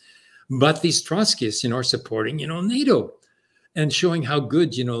case. But these Trotskyists, are supporting, NATO and showing how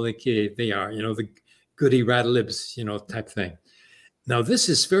good, like they are, the goody radlibs, type thing. Now, this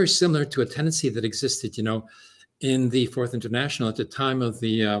is very similar to a tendency that existed, in the Fourth International at the time of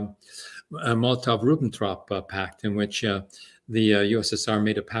the Molotov-Ribbentrop Pact, in which the USSR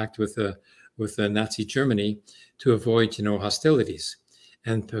made a pact with Nazi Germany to avoid, hostilities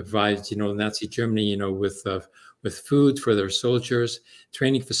and provide, Nazi Germany, with food for their soldiers,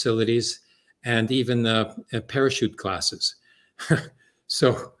 training facilities, and even parachute classes.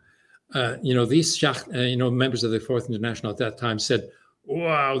 So, these members of the Fourth International at that time said,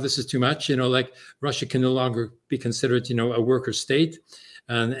 "Wow, this is too much. Like Russia can no longer be considered, a worker state,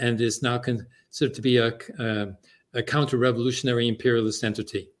 and is now considered to be a counter-revolutionary imperialist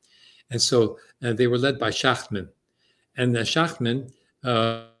entity." And so they were led by Schachtman, and the Schachtman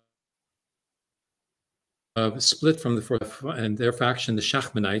split from the Fourth, and their faction, the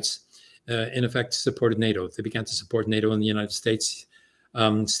Schachmanites, in effect supported NATO. They began to support NATO in the United States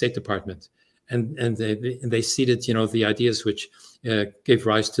State Department, and they seeded, the ideas which gave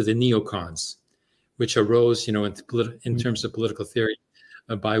rise to the neocons, which arose, in terms of political theory,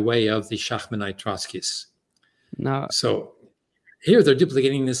 by way of the Schachmanite Trotskyists. Now, so here they're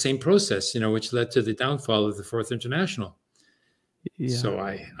duplicating the same process, which led to the downfall of the Fourth International. Yeah. So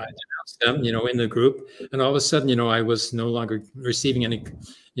I denounced them, in the group, and all of a sudden, I was no longer receiving any,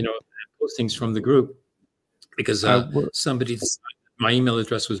 postings from the group because somebody decided my email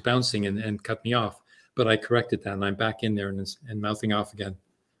address was bouncing and cut me off. But I corrected that, and I'm back in there and mouthing off again.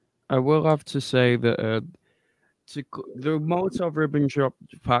 I will have to say that the Molotov-Ribbentrop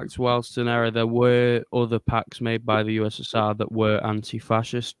Pact, whilst in error, there were other pacts made by the USSR that were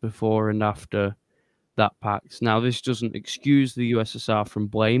anti-fascist before and after that pact. Now, this doesn't excuse the USSR from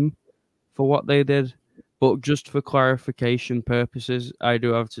blame for what they did, but just for clarification purposes, I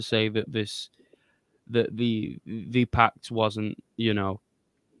do have to say that the pact wasn't, the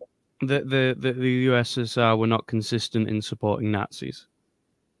USSR were not consistent in supporting Nazis.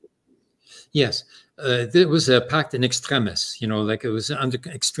 Yes, there was a pact in extremis, like it was under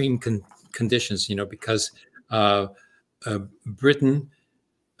extreme conditions, because Britain,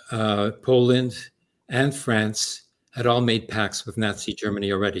 Poland, and France had all made pacts with Nazi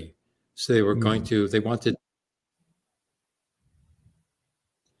Germany already. So they were they wanted to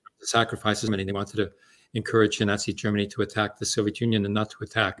sacrifice money. They wanted to encourage Nazi Germany to attack the Soviet Union and not to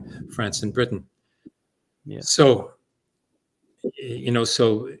attack France and Britain. Yeah. So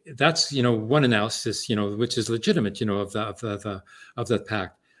so that's one analysis which is legitimate of that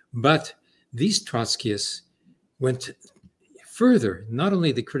pact. But these Trotskyists went further. Not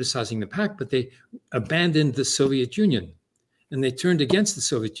only they criticizing the pact, but they abandoned the Soviet Union, and they turned against the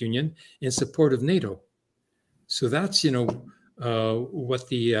Soviet Union in support of NATO. So that's what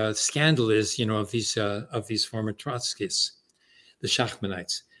the scandal is of these former Trotskyists, the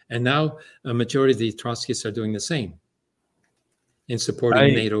Shachmanites, and now a majority of the Trotskyists are doing the same, in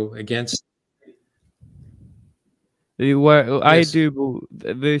supporting NATO against. I do.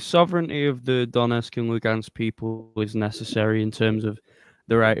 The sovereignty of the Donetsk and Lugansk people is necessary in terms of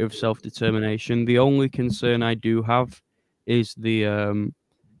the right of self-determination. The only concern I do have is the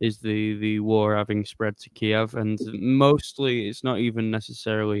war having spread to Kiev, and mostly it's not even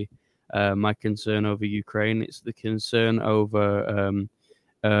necessarily my concern over Ukraine. It's the concern over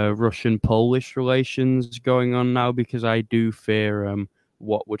Russian-Polish relations going on now, because I do fear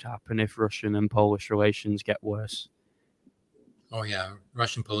what would happen if Russian and Polish relations get worse. Oh yeah,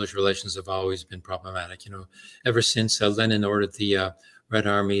 Russian-Polish relations have always been problematic. Ever since Lenin ordered the Red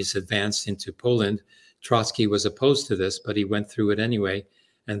Army's advance into Poland, Trotsky was opposed to this, but he went through it anyway,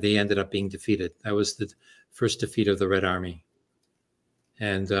 and they ended up being defeated. That was the first defeat of the Red Army,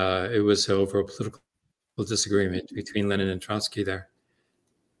 and it was over a political disagreement between Lenin and Trotsky there.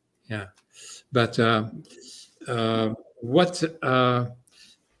 Yeah, but what I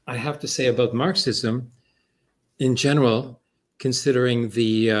have to say about Marxism in general, considering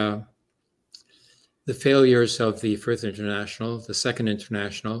the failures of the First International, the Second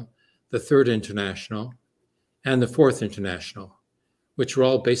International, the Third International, and the Fourth International, which were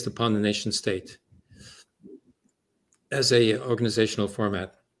all based upon the nation state as a organizational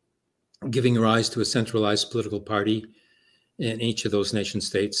format, giving rise to a centralized political party in each of those nation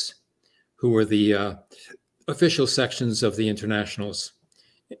states, who were the official sections of the internationals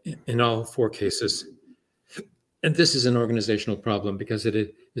in all four cases. And this is an organizational problem because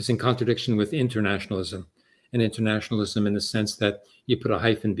it is in contradiction with internationalism, and internationalism in the sense that you put a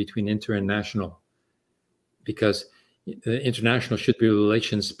hyphen between inter and national, because international should be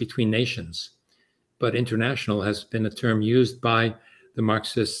relations between nations. But international has been a term used by the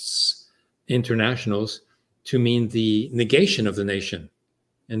Marxists internationals to mean the negation of the nation,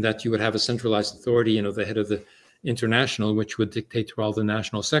 and that you would have a centralized authority, the head of the international, which would dictate to all the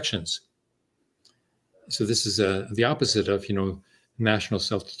national sections. So this is the opposite of, national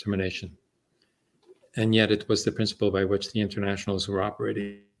self-determination. And yet it was the principle by which the internationals were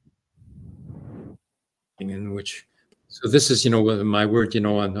operating, in which, so this is, my word,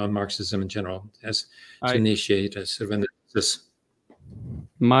 on Marxism in general, as to initiate a sort of analysis.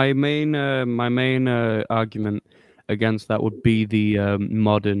 My main argument against that would be the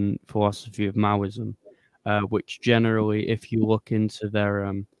modern philosophy of Maoism, which generally, if you look into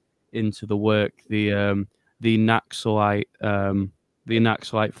their into the work, the Naxalite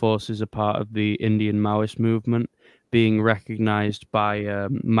forces are part of the Indian Maoist movement, being recognized by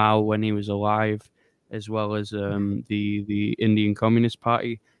Mao when he was alive, as well as the Indian Communist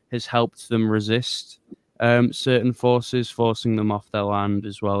Party, has helped them resist certain forces, forcing them off their land,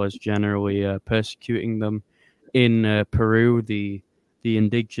 as well as generally persecuting them. In Peru, the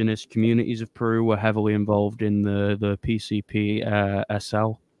indigenous communities of Peru were heavily involved in the PCP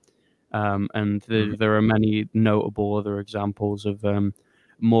SL. And there are many notable other examples of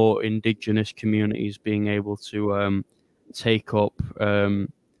more indigenous communities being able to take up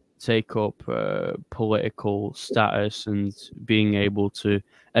political status, and being able to,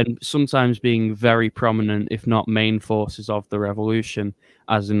 and sometimes being very prominent, if not main forces of the revolution,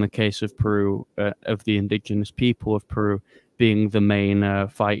 as in the case of Peru, of the indigenous people of Peru being the main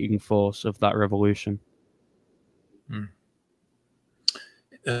fighting force of that revolution.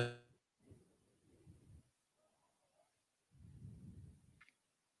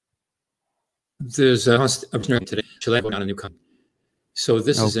 there's a today Chile not a new country. So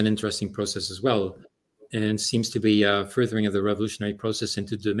this is Oh, an interesting process as well, and seems to be a furthering of the revolutionary process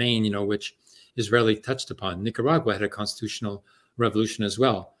into domain, which is rarely touched upon. Nicaragua had a constitutional revolution as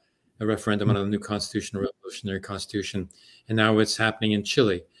well, a referendum on a new constitutional revolutionary constitution, and now it's happening in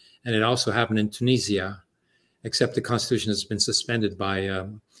Chile, and it also happened in Tunisia, except the constitution has been suspended by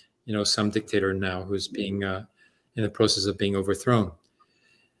some dictator now who's being in the process of being overthrown,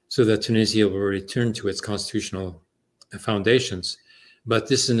 so that Tunisia will return to its constitutional foundations. But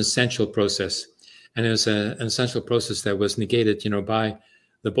this is an essential process, and it was an essential process that was negated, by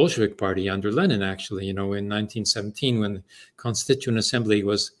the Bolshevik Party under Lenin, actually, in 1917, when the Constituent Assembly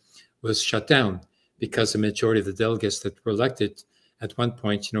was shut down because the majority of the delegates that were elected at one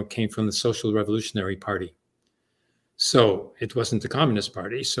point, came from the Social Revolutionary Party. So it wasn't the Communist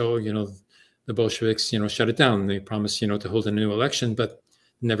Party. So, the Bolsheviks, shut it down. They promised, to hold a new election, but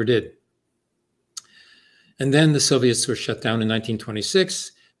never did. And then the Soviets were shut down in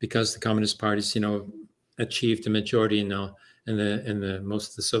 1926 because the Communist parties, achieved a majority in the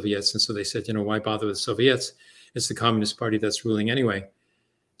most of the Soviets. And so they said, why bother with the Soviets? It's the Communist Party that's ruling anyway.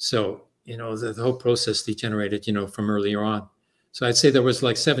 So, the whole process degenerated, from earlier on. So I'd say there was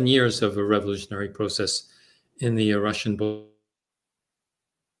like 7 years of a revolutionary process in the Russian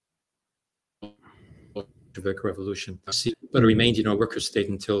Bolshevik Revolution, but it remained, a worker state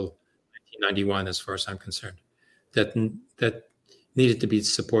until 1991, as far as I'm concerned. That needed to be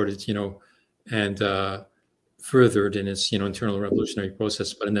supported, and furthered in its, internal revolutionary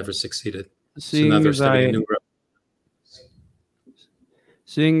process, but it never succeeded. So now they're starting a new.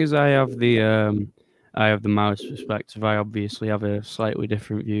 Seeing as I have the Maoist perspective, I obviously have a slightly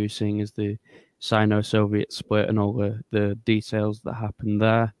different view, seeing as the Sino-Soviet split and all the details that happened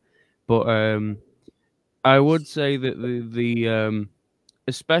there. But I would say that the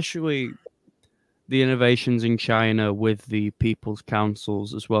especially the innovations in China with the people's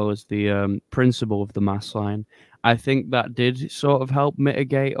councils, as well as the principle of the mass line, I think that did sort of help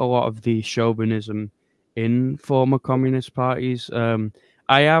mitigate a lot of the chauvinism in former communist parties.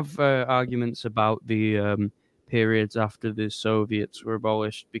 I have arguments about the periods after the Soviets were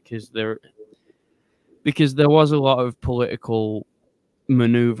abolished because there was a lot of political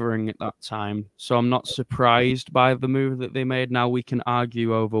maneuvering at that time, so I'm not surprised by the move that they made. Now we can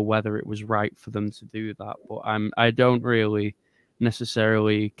argue over whether it was right for them to do that, but I don't really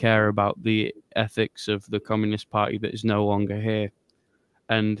necessarily care about the ethics of the Communist Party that is no longer here.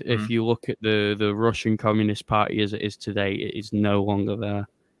 And if you look at the Russian Communist Party as it is today, it is no longer there.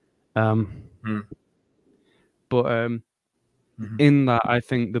 But in that, I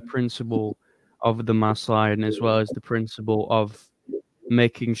think the principle of the mass line, as well as the principle of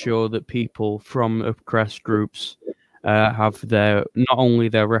making sure that people from oppressed groups have not only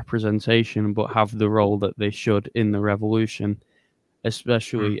their representation, but have the role that they should in the revolution,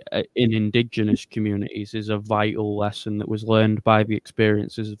 especially in indigenous communities, is a vital lesson that was learned by the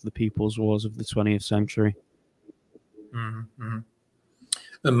experiences of the people's wars of the 20th century.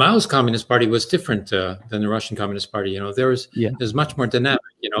 The Mao's Communist Party was different than the Russian Communist Party. There's much more dynamic.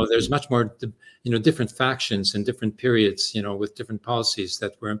 There's much more, different factions and different periods, with different policies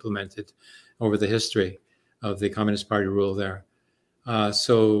that were implemented over the history of the Communist Party rule there.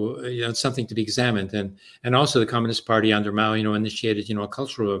 So it's something to be examined. And also the Communist Party under Mao, initiated, a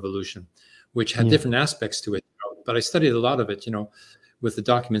cultural revolution, which had different aspects to it. But I studied a lot of it, with the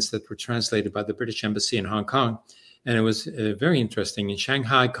documents that were translated by the British Embassy in Hong Kong. And it was very interesting. And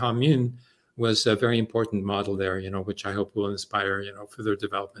Shanghai Commune was a very important model there, which I hope will inspire, further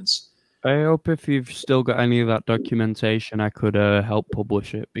developments. I hope if you've still got any of that documentation, I could help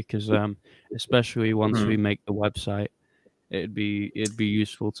publish it, because especially once we make the website, it'd be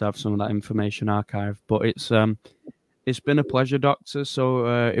useful to have some of that information archived. But it's been a pleasure, Doctor.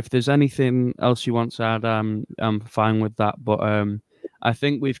 So if there's anything else you want to add, I'm fine with that. But I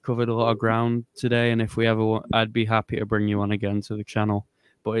think we've covered a lot of ground today, and if we ever I'd be happy to bring you on again to the channel.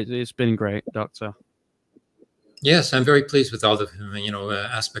 But it's been great, Doctor. Yes, I'm very pleased with all the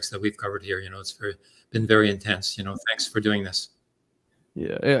aspects that we've covered here. It's been very intense. Thanks for doing this.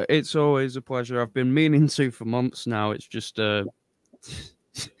 Yeah, it's always a pleasure. I've been meaning to for months now. It's just there's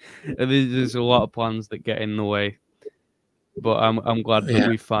a lot of plans that get in the way, but I'm glad that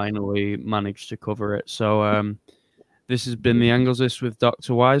we finally managed to cover it. So this has been the Engelsist with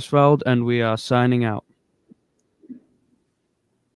Dr. Weizfeld, and we are signing out.